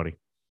with somebody.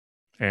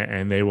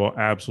 And they will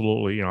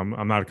absolutely,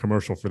 I'm not a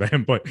commercial for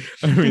them, but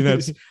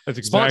that's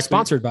exactly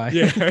sponsored by.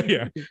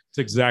 Yeah. It's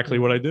exactly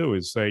what I do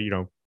is say,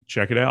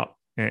 check it out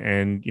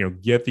and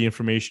get the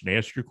information,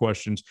 ask your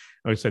questions.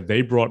 Like I said,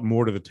 they brought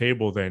more to the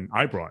table than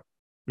I brought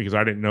because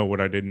I didn't know what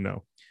I didn't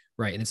know.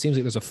 Right. And it seems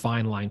like there's a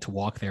fine line to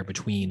walk there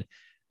between,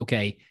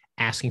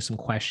 asking some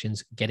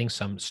questions, getting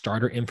some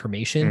starter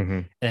information,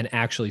 and then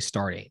actually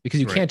starting, because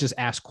you can't just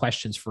ask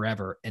questions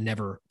forever and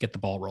never get the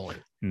ball rolling.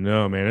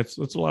 No, man, it's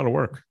a lot of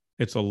work.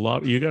 It's a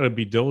lot. You got to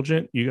be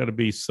diligent. You got to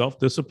be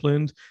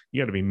self-disciplined.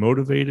 You got to be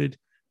motivated,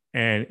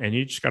 and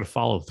you just got to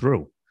follow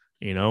through,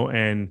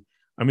 and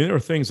there are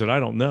things that I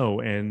don't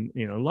know. And,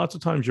 lots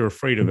of times you're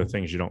afraid of the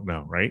things you don't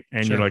know. Right.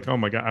 And you're like, oh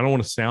my God, I don't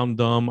want to sound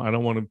dumb. I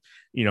don't want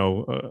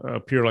to,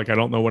 appear like I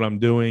don't know what I'm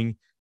doing.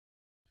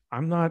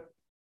 I'm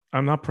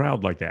not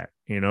proud like that.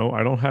 I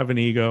don't have an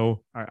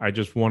ego. I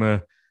just want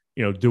to,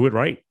 do it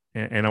right.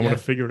 And I want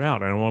to figure it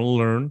out. I want to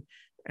learn.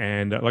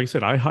 And like I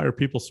said, I hire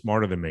people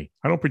smarter than me.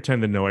 I don't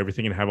pretend to know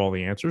everything and have all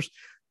the answers.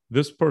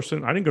 This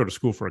person, I didn't go to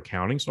school for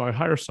accounting. So I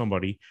hire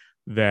somebody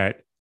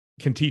that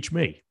can teach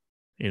me,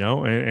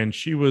 and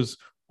she was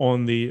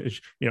on the,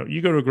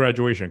 you go to a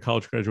graduation,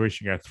 college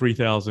graduation, you got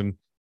 3,000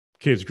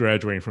 kids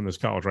graduating from this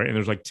college, right? And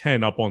there's like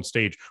 10 up on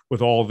stage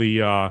with all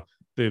the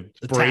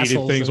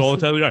braided things all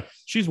the time.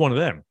 She's one of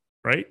them.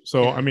 Right.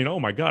 So, oh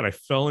my God, I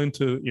fell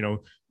into,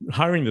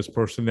 hiring this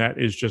person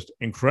that is just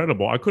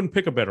incredible. I couldn't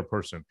pick a better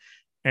person.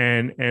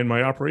 And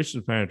my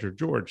operations manager,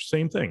 George,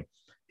 same thing.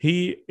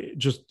 He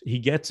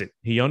gets it.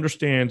 He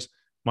understands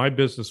my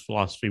business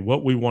philosophy,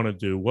 what we want to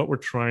do, what we're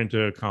trying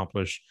to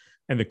accomplish,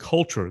 and the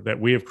culture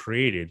that we have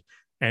created.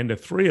 And the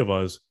three of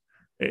us,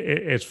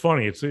 it's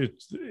funny.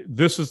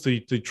 This is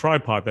the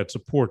tripod that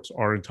supports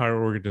our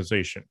entire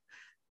organization.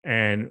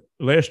 And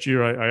last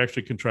year, I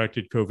actually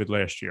contracted COVID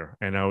last year,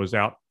 and I was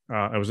out.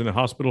 I was in the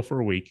hospital for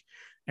a week,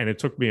 and it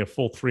took me a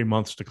full 3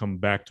 months to come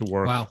back to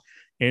work. Wow.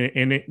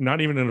 And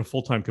not even in a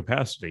full-time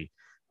capacity.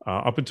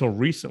 Up until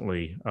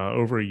recently,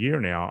 over a year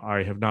now,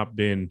 I have not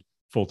been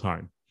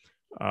full-time.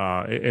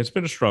 It's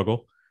been a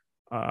struggle,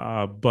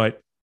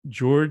 but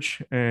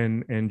George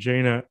and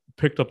Jana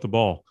picked up the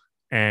ball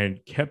and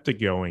kept it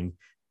going.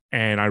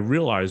 And I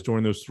realized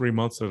during those 3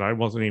 months that I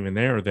wasn't even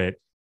there that,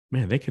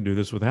 man, they can do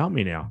this without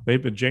me now.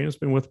 Jana's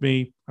been with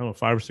me, I don't know,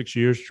 5 or 6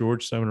 years,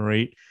 George 7 or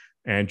 8.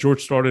 And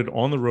George started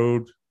on the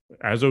road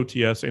as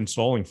OTS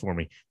installing for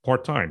me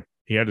part-time.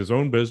 He had his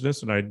own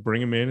business, and I'd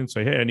bring him in and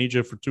say, hey, I need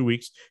you for 2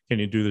 weeks. Can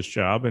you do this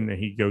job? And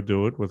he'd go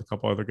do it with a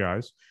couple other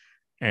guys.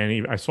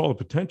 And I saw the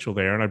potential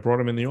there, and I brought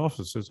him in the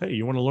office. Says, hey,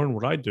 you want to learn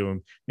what I do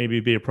and maybe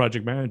be a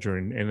project manager?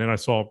 And then I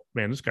saw,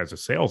 man, this guy's a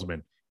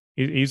salesman.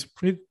 He's a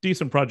pretty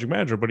decent project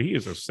manager, but he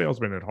is a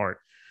salesman at heart.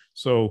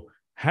 So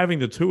having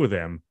the two of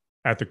them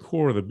at the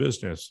core of the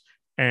business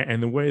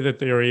and the way that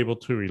they are able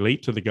to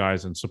relate to the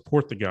guys and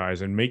support the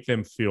guys and make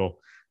them feel,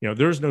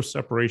 there's no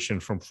separation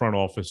from front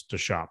office to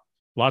shop.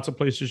 Lots of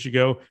places you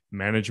go,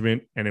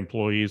 management and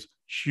employees,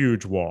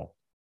 huge wall.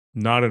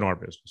 Not in our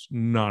business,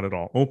 not at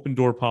all. Open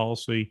door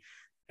policy.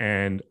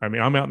 And I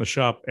mean, I'm out in the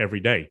shop every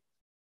day,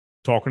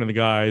 talking to the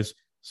guys,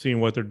 seeing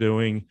what they're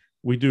doing.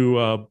 We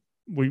do,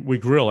 we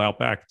grill out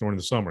back during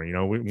the summer.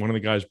 One of the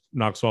guys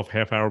knocks off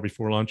half hour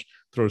before lunch,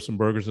 throws some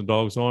burgers and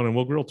dogs on, and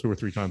we'll grill 2 or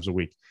 3 times a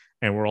week.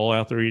 And we're all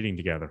out there eating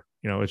together.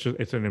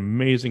 It's an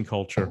amazing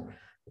culture.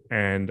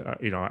 And,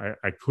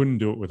 I couldn't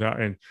do it without.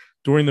 And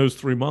during those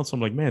 3 months, I'm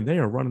like, man, they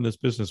are running this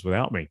business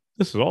without me.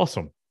 This is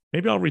awesome.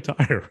 Maybe I'll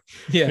retire.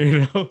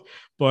 Yeah.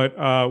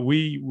 But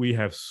we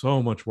have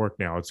so much work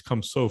now. It's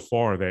come so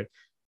far that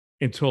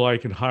until I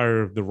can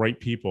hire the right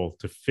people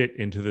to fit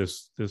into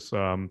this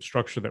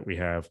structure that we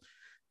have,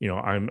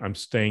 I'm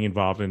staying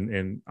involved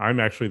and I'm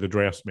actually the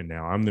draftsman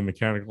now. I'm the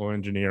mechanical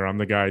engineer. I'm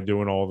the guy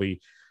doing all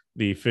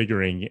the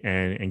figuring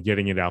and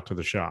getting it out to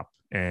the shop.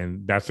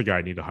 And that's the guy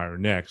I need to hire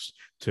next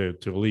to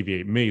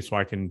alleviate me so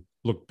I can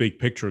look big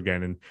picture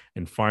again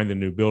and find the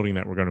new building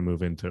that we're going to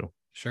move into.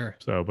 Sure.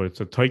 So, but it's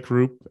a tight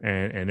group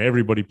and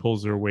everybody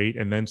pulls their weight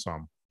and then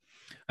some.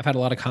 I've had a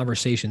lot of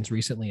conversations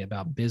recently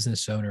about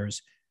business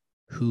owners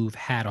who've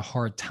had a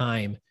hard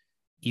time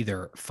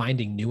either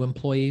finding new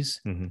employees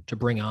to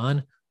bring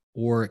on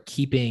or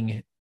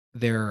keeping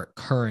their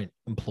current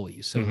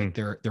employees. So like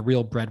they're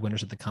real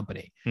breadwinners of the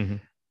company.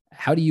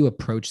 How do you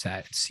approach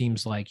that? It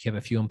seems like you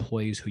have a few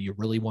employees who you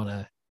really want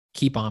to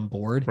keep on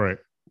board. Right.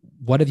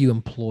 What have you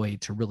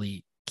employed to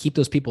really keep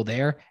those people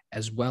there,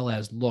 as well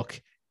as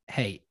look,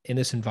 hey, in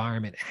this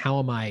environment, how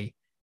am I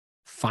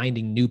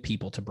finding new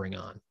people to bring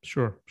on?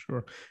 Sure.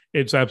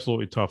 It's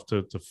absolutely tough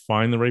to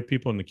find the right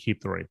people and to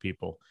keep the right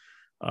people.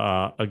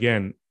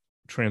 Again,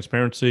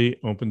 transparency,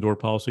 open door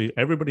policy.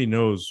 Everybody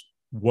knows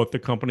what the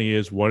company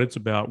is, what it's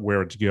about,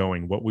 where it's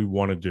going, what we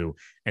want to do,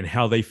 and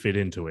how they fit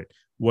into it,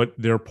 what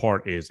their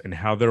part is, and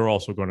how they're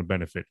also going to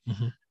benefit.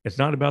 It's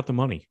not about the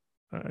money.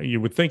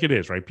 You would think it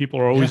is, right? People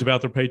are always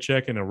about their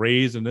paycheck and a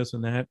raise and this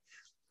and that.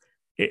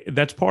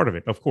 That's part of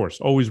it, of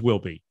course, always will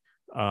be.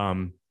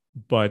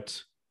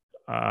 But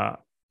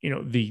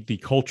the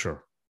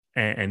culture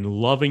and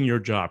loving your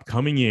job,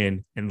 coming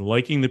in and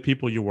liking the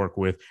people you work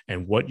with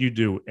and what you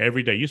do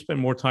every day. You spend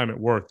more time at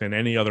work than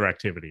any other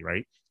activity,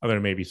 right? Other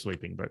than maybe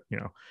sleeping, but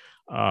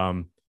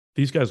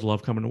these guys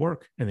love coming to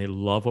work and they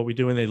love what we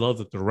do and they love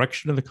the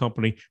direction of the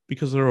company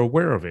because they're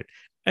aware of it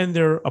and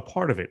they're a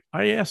part of it.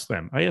 I ask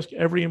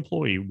every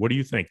employee, what do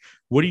you think?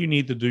 What do you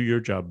need to do your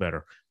job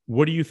better?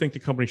 What do you think the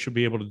company should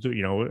be able to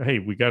do? Hey,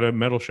 we got a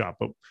metal shop,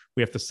 but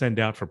we have to send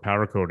out for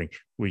powder coating.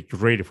 We'd be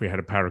great if we had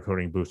a powder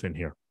coating booth in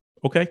here.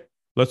 Okay,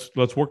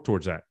 let's work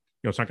towards that.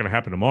 It's not going to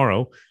happen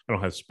tomorrow. I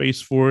don't have space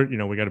for it.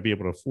 We got to be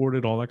able to afford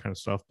it, all that kind of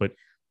stuff. But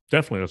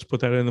definitely, let's put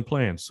that in the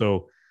plan.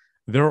 So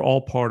they're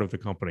all part of the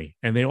company,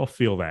 and they all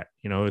feel that.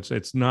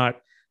 It's not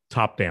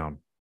top down;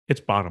 it's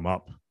bottom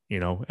up.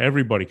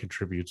 Everybody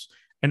contributes,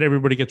 and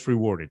everybody gets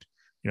rewarded.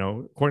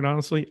 Quite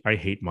honestly, I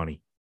hate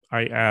money.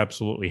 I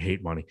absolutely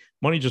hate money.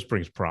 Money just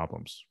brings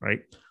problems, right?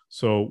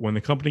 So when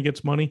the company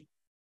gets money,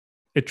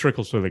 it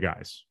trickles to the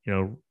guys.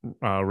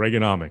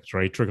 Reaganomics,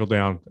 right? Trickle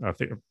down.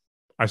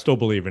 I still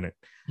believe in it.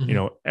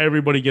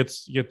 Everybody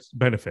gets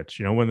benefits.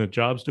 When the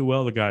jobs do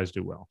well, the guys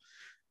do well.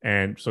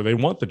 And so they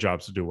want the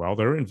jobs to do well.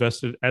 They're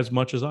invested as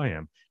much as I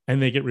am,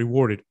 and they get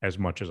rewarded as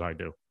much as I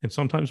do, and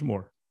sometimes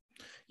more.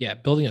 Yeah,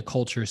 building a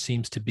culture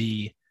seems to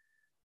be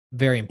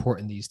very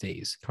important these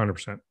days.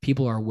 100%.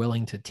 People are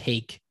willing to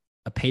take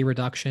a pay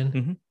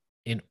reduction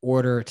in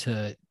order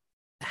to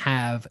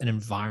have an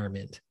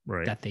environment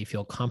that they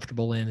feel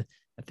comfortable in,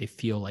 that they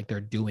feel like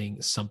they're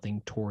doing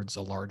something towards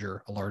a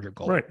larger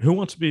goal. Right. Who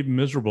wants to be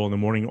miserable in the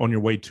morning on your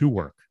way to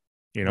work?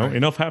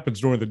 Enough happens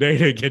during the day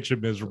to get you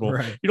miserable.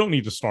 Right. You don't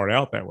need to start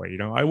out that way.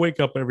 I wake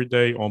up every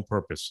day on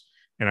purpose,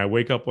 and I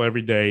wake up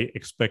every day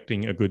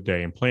expecting a good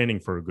day and planning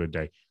for a good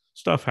day.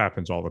 stuff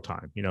happens all the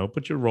time,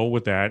 but you roll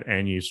with that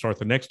and you start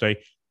the next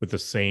day with the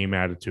same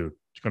attitude.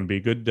 It's going to be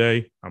a good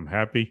day. I'm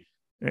happy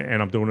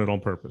and I'm doing it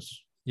on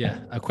purpose. Yeah.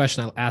 A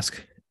question I'll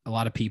ask a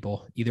lot of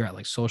people, either at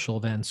like social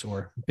events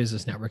or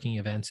business networking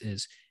events,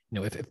 is,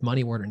 if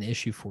money weren't an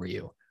issue for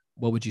you,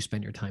 what would you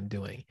spend your time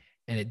doing?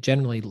 And it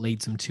generally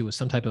leads them to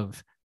some type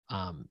of,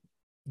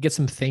 get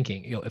some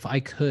thinking, if I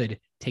could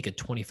take a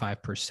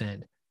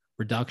 25%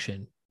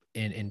 reduction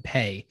in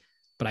pay,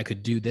 but I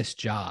could do this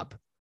job,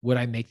 would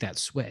I make that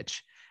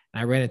switch? And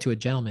I ran into a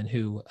gentleman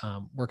who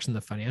works in the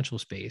financial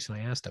space. And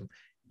I asked him,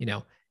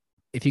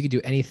 if you could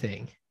do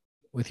anything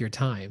with your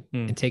time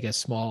and take a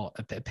small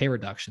pay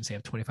reduction, say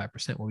of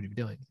 25%, what would you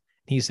be doing?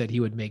 He said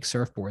he would make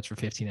surfboards for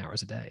 15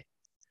 hours a day.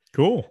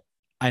 Cool.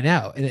 I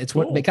know. And it's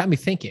what it got me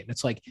thinking.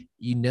 It's like,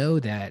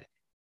 that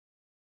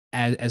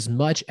as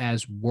much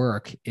as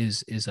work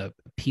is a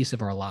piece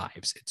of our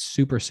lives, it's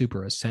super,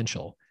 super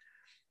essential.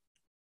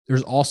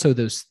 There's also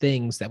those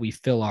things that we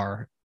fill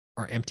our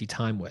empty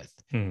time with.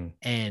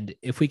 And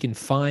if we can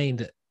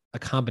find a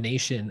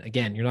combination,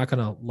 again, you're not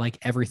going to like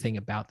everything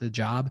about the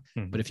job,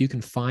 but if you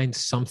can find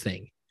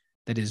something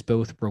that is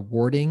both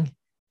rewarding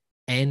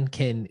and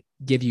can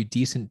give you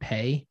decent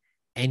pay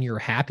and you're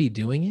happy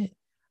doing it,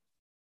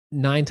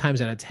 9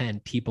 times out of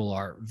 10, people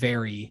are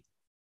very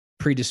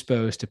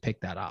predisposed to pick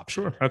that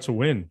option. Sure. That's a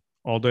win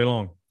all day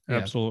long. Yeah.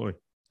 Absolutely.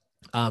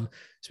 So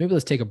maybe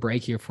let's take a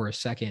break here for a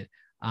second.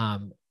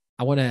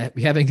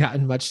 We haven't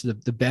gotten much to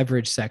the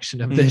beverage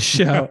section of this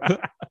show.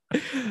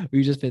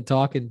 We've just been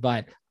talking,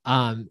 but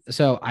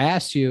so I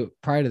asked you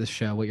prior to the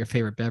show what your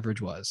favorite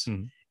beverage was,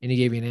 and you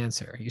gave me an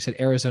answer. You said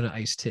Arizona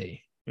iced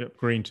tea. Yep,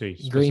 green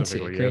tea. Green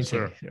tea. Yes,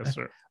 sir. Yes,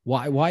 sir.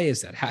 Why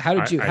is that? How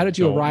did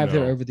you arrive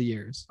there over the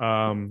years?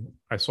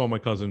 I saw my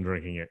cousin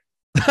drinking it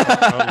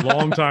a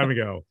long time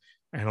ago,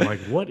 and I'm like,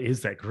 "What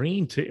is that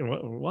green tea?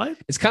 What?"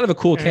 It's kind of a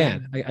cool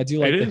can. I do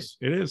like it.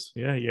 It is.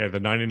 Yeah. The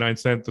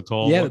 99-cent, the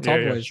tall. Yeah, one. the tall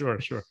boys.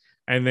 Sure.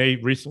 And they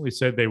recently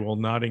said they will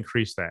not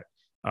increase that.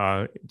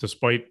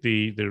 Despite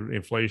the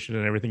inflation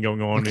and everything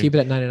going on. Keep it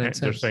at 99 cents.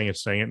 They're saying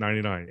it's staying at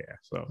 99. Yeah.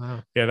 So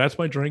wow. Yeah, that's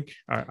my drink.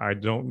 I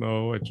don't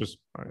know.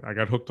 I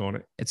got hooked on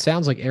it. It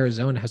sounds like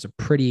Arizona has a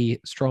pretty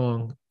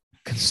strong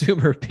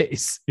consumer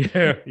base.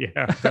 Yeah,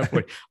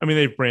 definitely. I mean,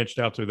 they've branched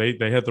out too.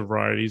 They have the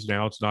varieties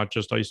now. It's not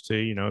just iced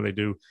tea. They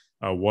do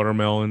a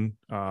watermelon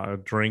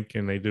drink,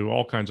 and they do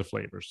all kinds of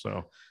flavors.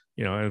 So,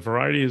 and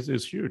variety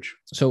is huge.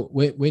 So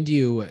when do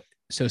you?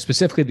 So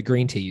specifically the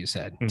green tea, you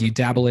said, do you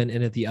dabble in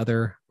any of the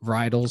other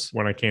varietals?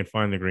 When I can't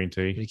find the green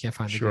tea. You can't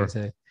find the green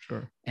tea.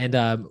 Sure.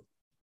 And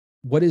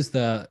what is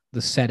the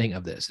setting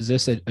of this? Is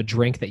this a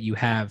drink that you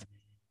have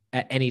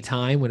at any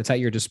time when it's at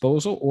your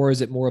disposal, or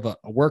is it more of a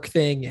work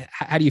thing?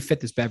 How do you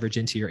fit this beverage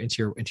into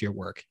your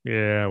work?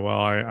 Yeah, well,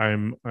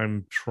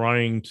 I'm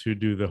trying to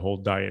do the whole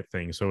diet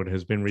thing, so it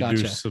has been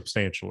reduced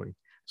substantially.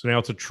 So now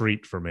it's a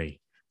treat for me.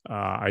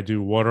 I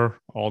do water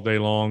all day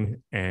long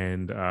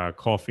and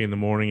coffee in the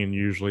morning, and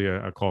usually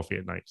a coffee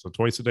at night. So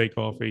twice a day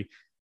coffee,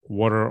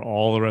 water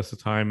all the rest of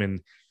the time, and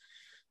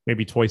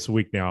maybe twice a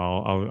week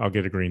now I'll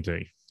get a green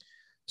tea.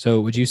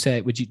 So do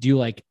you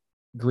like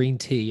green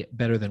tea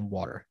better than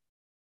water?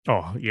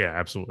 Oh yeah,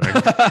 absolutely.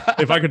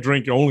 If I could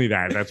drink only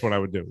that's what I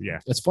would do. Yeah.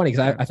 It's funny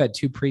because I've had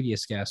 2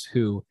 previous guests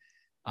who,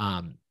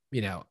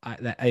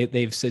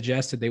 they've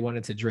suggested they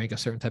wanted to drink a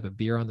certain type of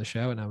beer on the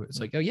show. And I was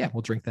like, oh yeah,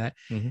 we'll drink that.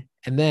 Mm-hmm.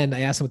 And then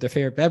I asked them what their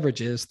favorite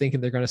beverage is,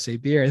 thinking they're going to say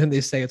beer. And then they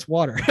say it's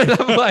water. And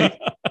I'm like,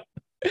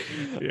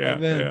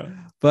 yeah.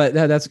 But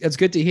no, that's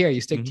good to hear.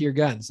 You stick to your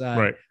guns.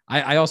 Right.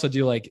 I also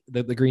do like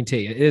the green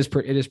tea. It is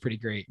pretty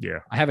great. Yeah.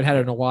 I haven't had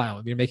it in a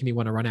while. You're making me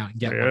want to run out and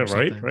get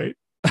one. Right.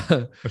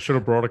 I should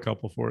have brought a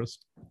couple for us.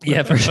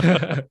 Yeah, for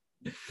sure.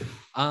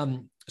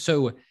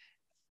 So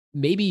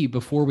maybe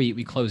before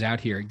we close out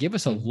here, give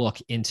us a look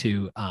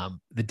into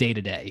the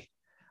day-to-day.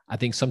 I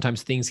think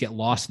sometimes things get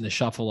lost in the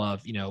shuffle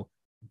of,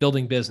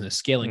 building business,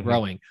 scaling,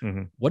 growing.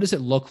 Mm-hmm. What does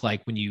it look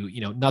like when you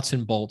nuts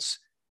and bolts,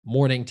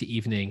 morning to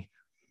evening?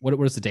 What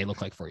does the day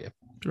look like for you?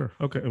 Sure.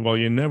 Okay. Well,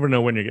 you never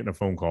know when you're getting a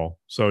phone call.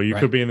 So you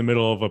could be in the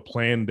middle of a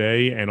planned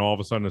day and all of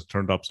a sudden it's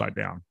turned upside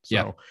down.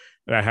 So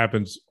that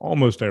happens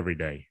almost every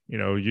day.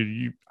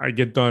 I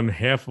get done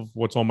half of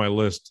what's on my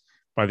list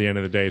by the end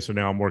of the day. So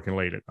now I'm working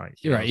late at night.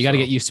 You're right. You got to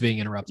get used to being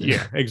interrupted.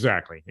 Yeah,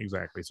 exactly.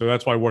 So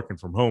that's why working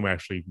from home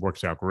actually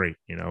works out great,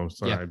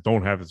 so I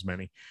don't have as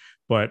many.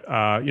 But,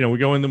 we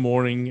go in the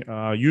morning,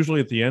 usually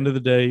at the end of the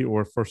day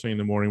or first thing in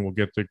the morning, we'll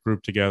get the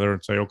group together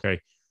and say, okay,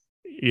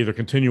 either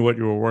continue what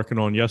you were working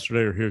on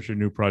yesterday or here's your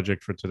new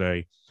project for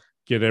today.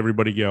 Get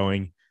everybody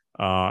going.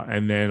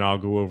 And then I'll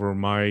go over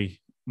my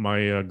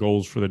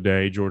goals for the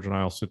day. George and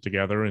I will sit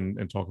together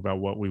and talk about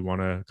what we want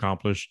to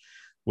accomplish,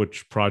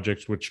 which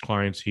projects, which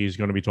clients he's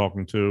going to be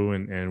talking to,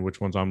 and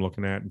which ones I'm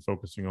looking at and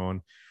focusing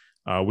on.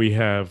 We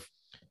have.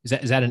 Is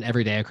that an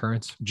everyday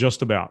occurrence?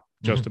 Just about.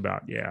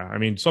 Yeah. I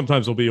mean,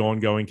 sometimes it'll be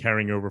ongoing,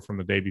 carrying over from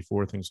the day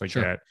before, things like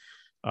that.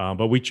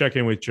 But we check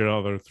in with each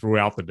other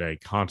throughout the day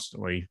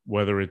constantly,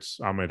 whether it's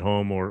I'm at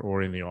home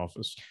or in the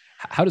office.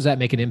 How does that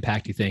make an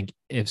impact, you think?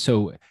 If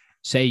so,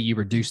 say you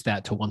reduce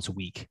that to once a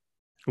week.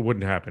 It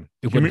wouldn't happen.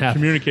 It wouldn't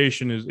happen.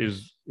 Communication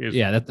is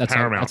Yeah, that's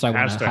paramount. that's what I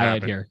want Has to to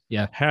highlight happen. here.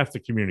 Yeah. Have to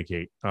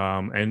communicate.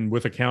 And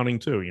with accounting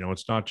too,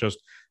 it's not just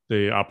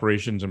the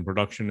operations and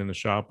production in the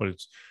shop, but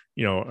it's,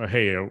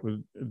 hey,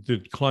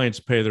 the clients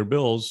pay their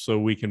bills so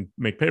we can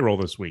make payroll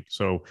this week.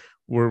 So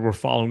we're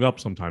following up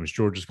sometimes.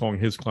 George is calling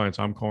his clients.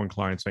 I'm calling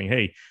clients saying,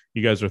 hey,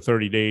 you guys are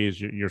 30 days.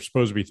 You're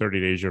supposed to be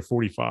 30 days. You're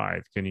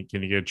 45. Can you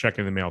get a check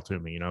in the mail to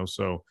me?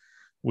 So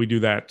we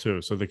do that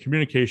too. So the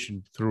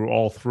communication through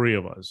all three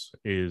of us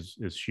is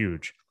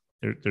huge.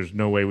 There's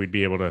no way we'd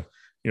be able to,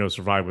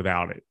 survive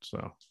without it.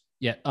 So.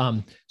 Yeah.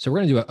 So we're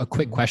going to do a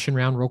quick question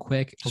round real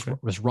quick.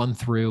 Just run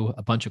through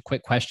a bunch of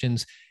quick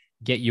questions,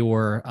 get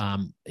your,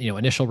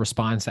 initial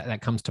response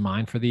that comes to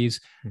mind for these.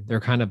 They're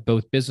kind of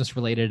both business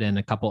related and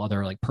a couple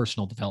other like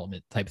personal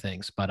development type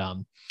things. But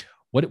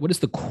what is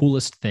the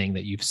coolest thing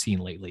that you've seen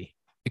lately?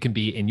 It can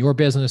be in your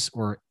business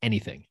or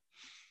anything.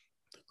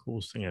 The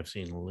coolest thing I've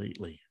seen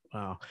lately.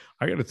 Wow.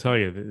 I got to tell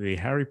you, the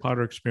Harry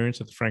Potter experience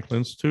at the Franklin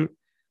Institute,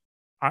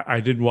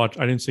 I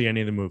didn't see any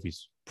of the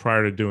movies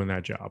prior to doing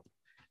that job.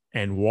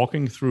 And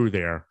walking through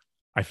there,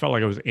 I felt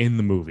like I was in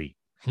the movie.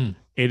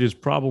 It is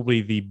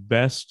probably the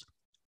best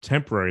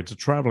temporary. It's a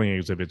traveling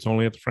exhibit. It's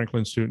only at the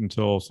Franklin Institute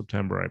until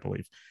September, I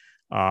believe.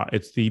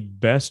 It's the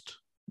best,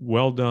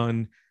 well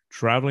done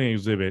traveling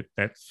exhibit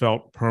that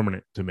felt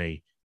permanent to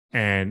me.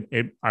 And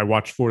I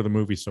watched 4 of the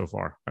movies so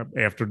far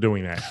after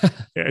doing that.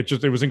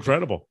 It was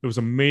incredible. It was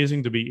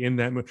amazing to be in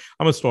that movie.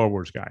 I'm a Star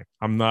Wars guy.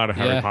 I'm not a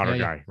Harry Potter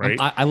guy, right?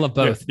 I love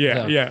both.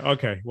 Yeah.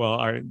 Okay. Well,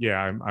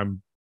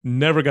 I'm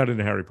never got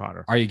into Harry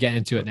Potter. Are you getting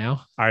into it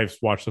now? I've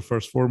watched the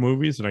first 4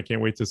 movies and I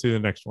can't wait to see the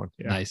next one.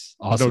 Yeah. Nice.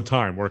 Awesome. No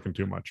time working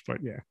too much, but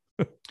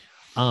yeah.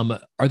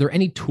 Are there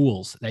any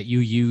tools that you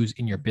use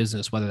in your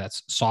business, whether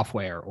that's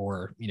software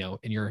or,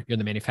 you're in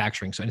the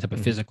manufacturing, so any type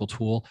of physical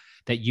tool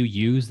that you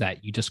use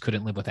that you just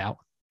couldn't live without?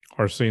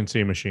 Our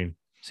CNC machine.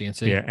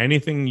 CNC? Yeah.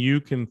 Anything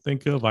you can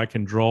think of, I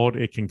can draw it.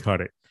 It can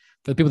cut it.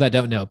 For the people that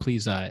don't know,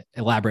 please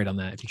elaborate on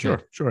that if you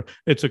could. Sure.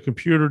 It's a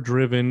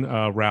computer-driven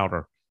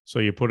router. So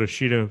you put a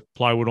sheet of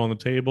plywood on the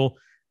table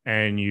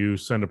and you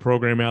send a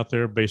program out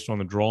there based on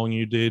the drawing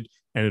you did,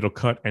 and it'll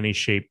cut any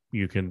shape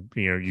you can,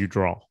 you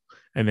draw.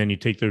 And then you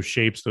take those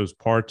shapes, those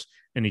parts,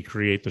 and you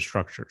create the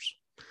structures.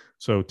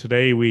 So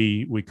today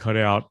we cut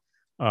out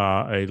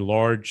a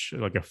large,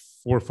 like a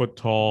 4 foot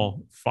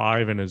tall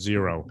 5 and a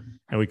 0,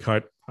 and we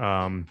cut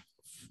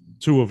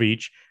 2 of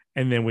each,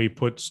 and then we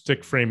put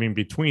stick framing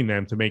between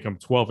them to make them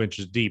 12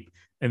 inches deep,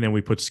 and then we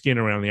put skin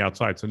around the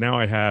outside. So now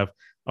I have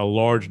a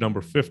large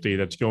number 50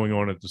 that's going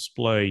on a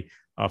display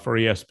for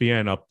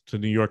ESPN up to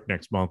New York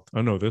next month.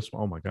 This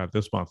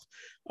month.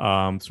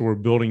 So we're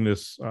building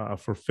this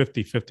for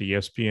 50-50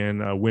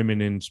 ESPN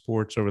women in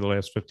sports over the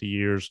last 50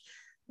 years,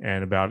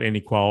 and about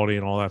inequality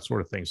and all that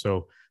sort of thing.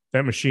 So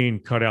that machine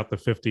cut out the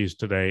 50s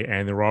today,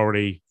 and they're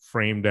already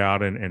framed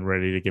out and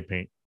ready to get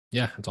paint.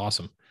 Yeah, that's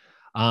awesome.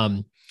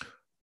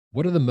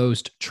 What are the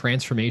most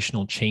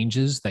transformational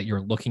changes that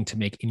you're looking to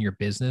make in your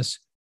business,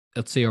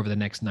 let's say over the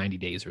next 90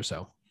 days or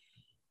so?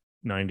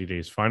 90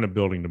 days, find a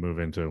building to move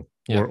into,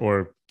 yeah.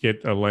 or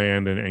get a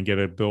land and get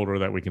a builder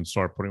that we can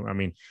start putting. I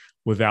mean,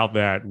 without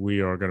that,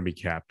 we are going to be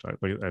capped.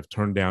 I've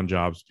turned down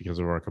jobs because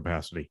of our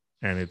capacity,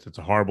 and it's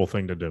a horrible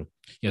thing to do.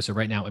 Yeah. So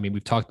right now, I mean,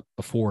 we've talked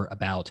before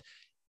about,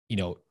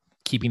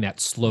 keeping that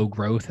slow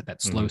growth,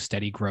 that slow,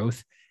 steady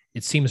growth.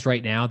 It seems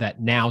right now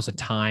that now's a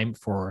time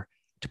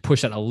to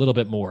push that a little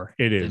bit more.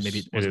 It is. Than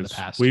maybe it was in the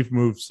past. We've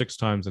moved 6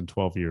 times in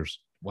 12 years.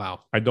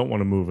 Wow. I don't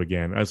want to move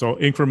again. So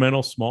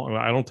incremental, small.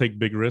 I don't take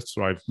big risks.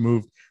 So I've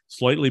moved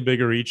slightly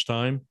bigger each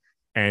time.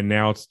 And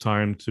now it's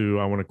time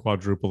I want to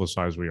quadruple the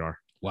size we are.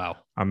 Wow.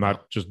 I'm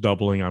not just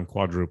doubling, I'm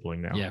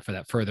quadrupling now. Yeah. For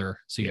that further.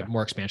 So you have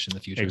more expansion in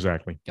the future.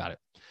 Exactly. Got it.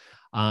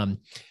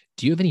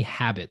 Do you have any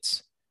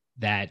habits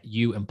that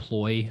you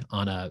employ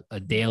on a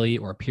daily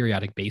or a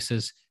periodic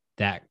basis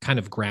that kind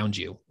of ground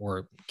you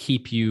or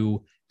keep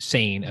you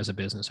sane as a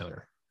business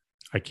owner?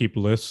 I keep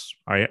lists.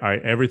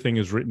 Everything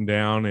is written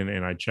down,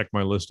 and I check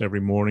my list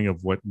every morning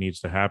of what needs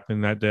to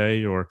happen that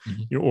day, or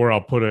I'll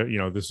put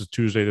this is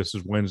Tuesday, this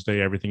is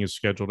Wednesday. Everything is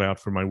scheduled out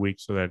for my week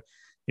so that,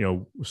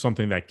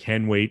 something that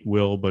can wait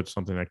will, but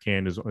something that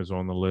can is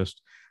on the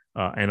list.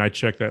 And I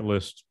check that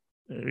list,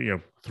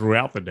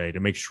 throughout the day to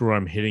make sure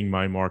I'm hitting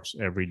my marks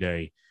every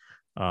day.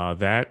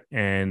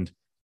 And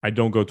I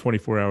don't go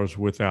 24 hours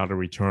without a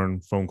return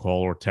phone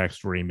call or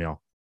text or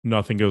email.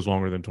 Nothing goes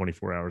longer than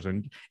 24 hours.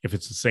 And if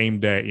it's the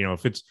same day,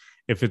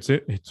 if it's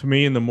to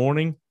me in the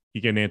morning, you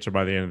get an answer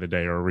by the end of the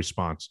day or a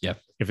response. Yeah.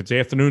 If it's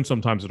afternoon,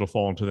 sometimes it'll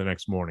fall into the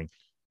next morning.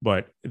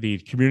 But the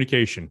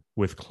communication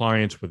with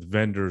clients, with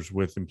vendors,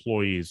 with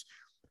employees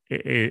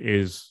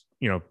is,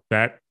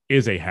 that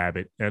is a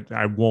habit that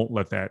I won't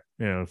let that,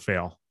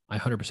 fail. I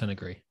 100%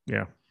 agree.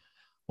 Yeah.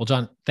 Well,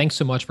 John, thanks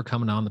so much for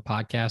coming on the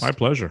podcast. My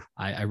pleasure.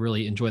 I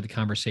really enjoyed the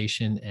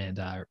conversation, and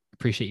I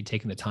appreciate you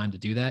taking the time to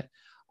do that.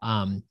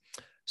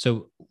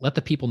 So let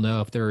the people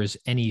know if there is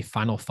any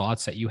final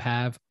thoughts that you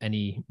have,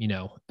 any,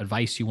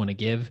 advice you want to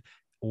give,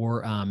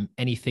 or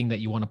anything that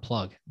you want to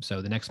plug.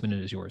 So the next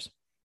minute is yours.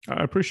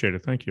 I appreciate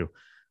it. Thank you.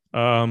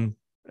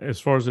 As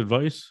far as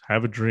advice,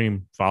 have a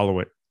dream, follow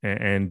it,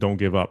 and don't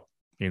give up.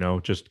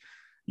 Just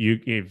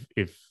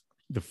if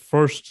the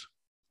first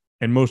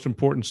and most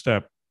important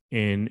step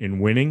in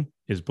winning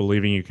is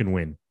believing you can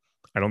win.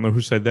 I don't know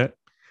who said that,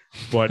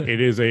 but it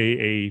is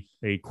a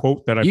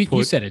quote that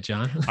You said it,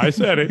 John. I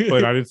said it,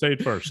 but I didn't say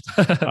it first.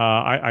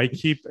 I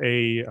keep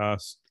a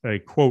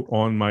quote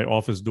on my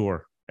office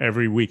door.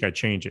 Every week I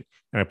change it,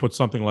 and I put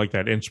something like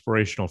that,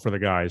 inspirational for the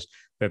guys,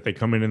 that they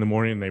come in the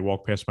morning and they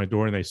walk past my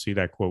door and they see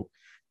that quote.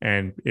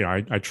 And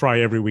I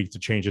try every week to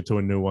change it to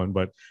a new one,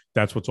 but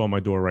that's what's on my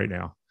door right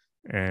now.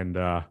 And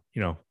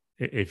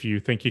if you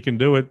think you can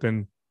do it,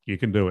 then you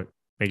can do it.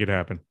 Make it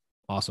happen.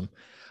 Awesome.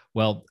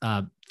 Well,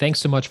 thanks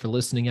so much for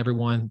listening,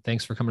 everyone.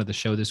 Thanks for coming to the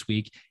show this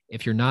week.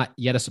 If you're not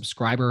yet a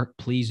subscriber,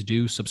 please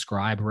do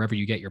subscribe wherever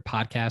you get your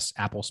podcasts,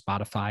 Apple,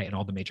 Spotify, and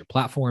all the major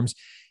platforms.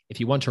 If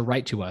you want to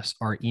write to us,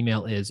 our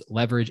email is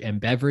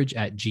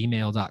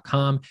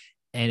leverageandbeverage@gmail.com.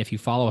 And if you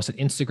follow us on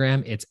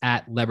Instagram, it's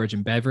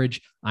 @leverageandbeverage.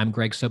 I'm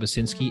Greg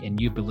Sobocinski,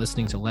 and you've been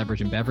listening to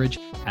Leverage and Beverage.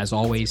 As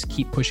always,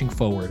 keep pushing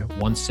forward,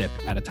 one sip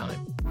at a time.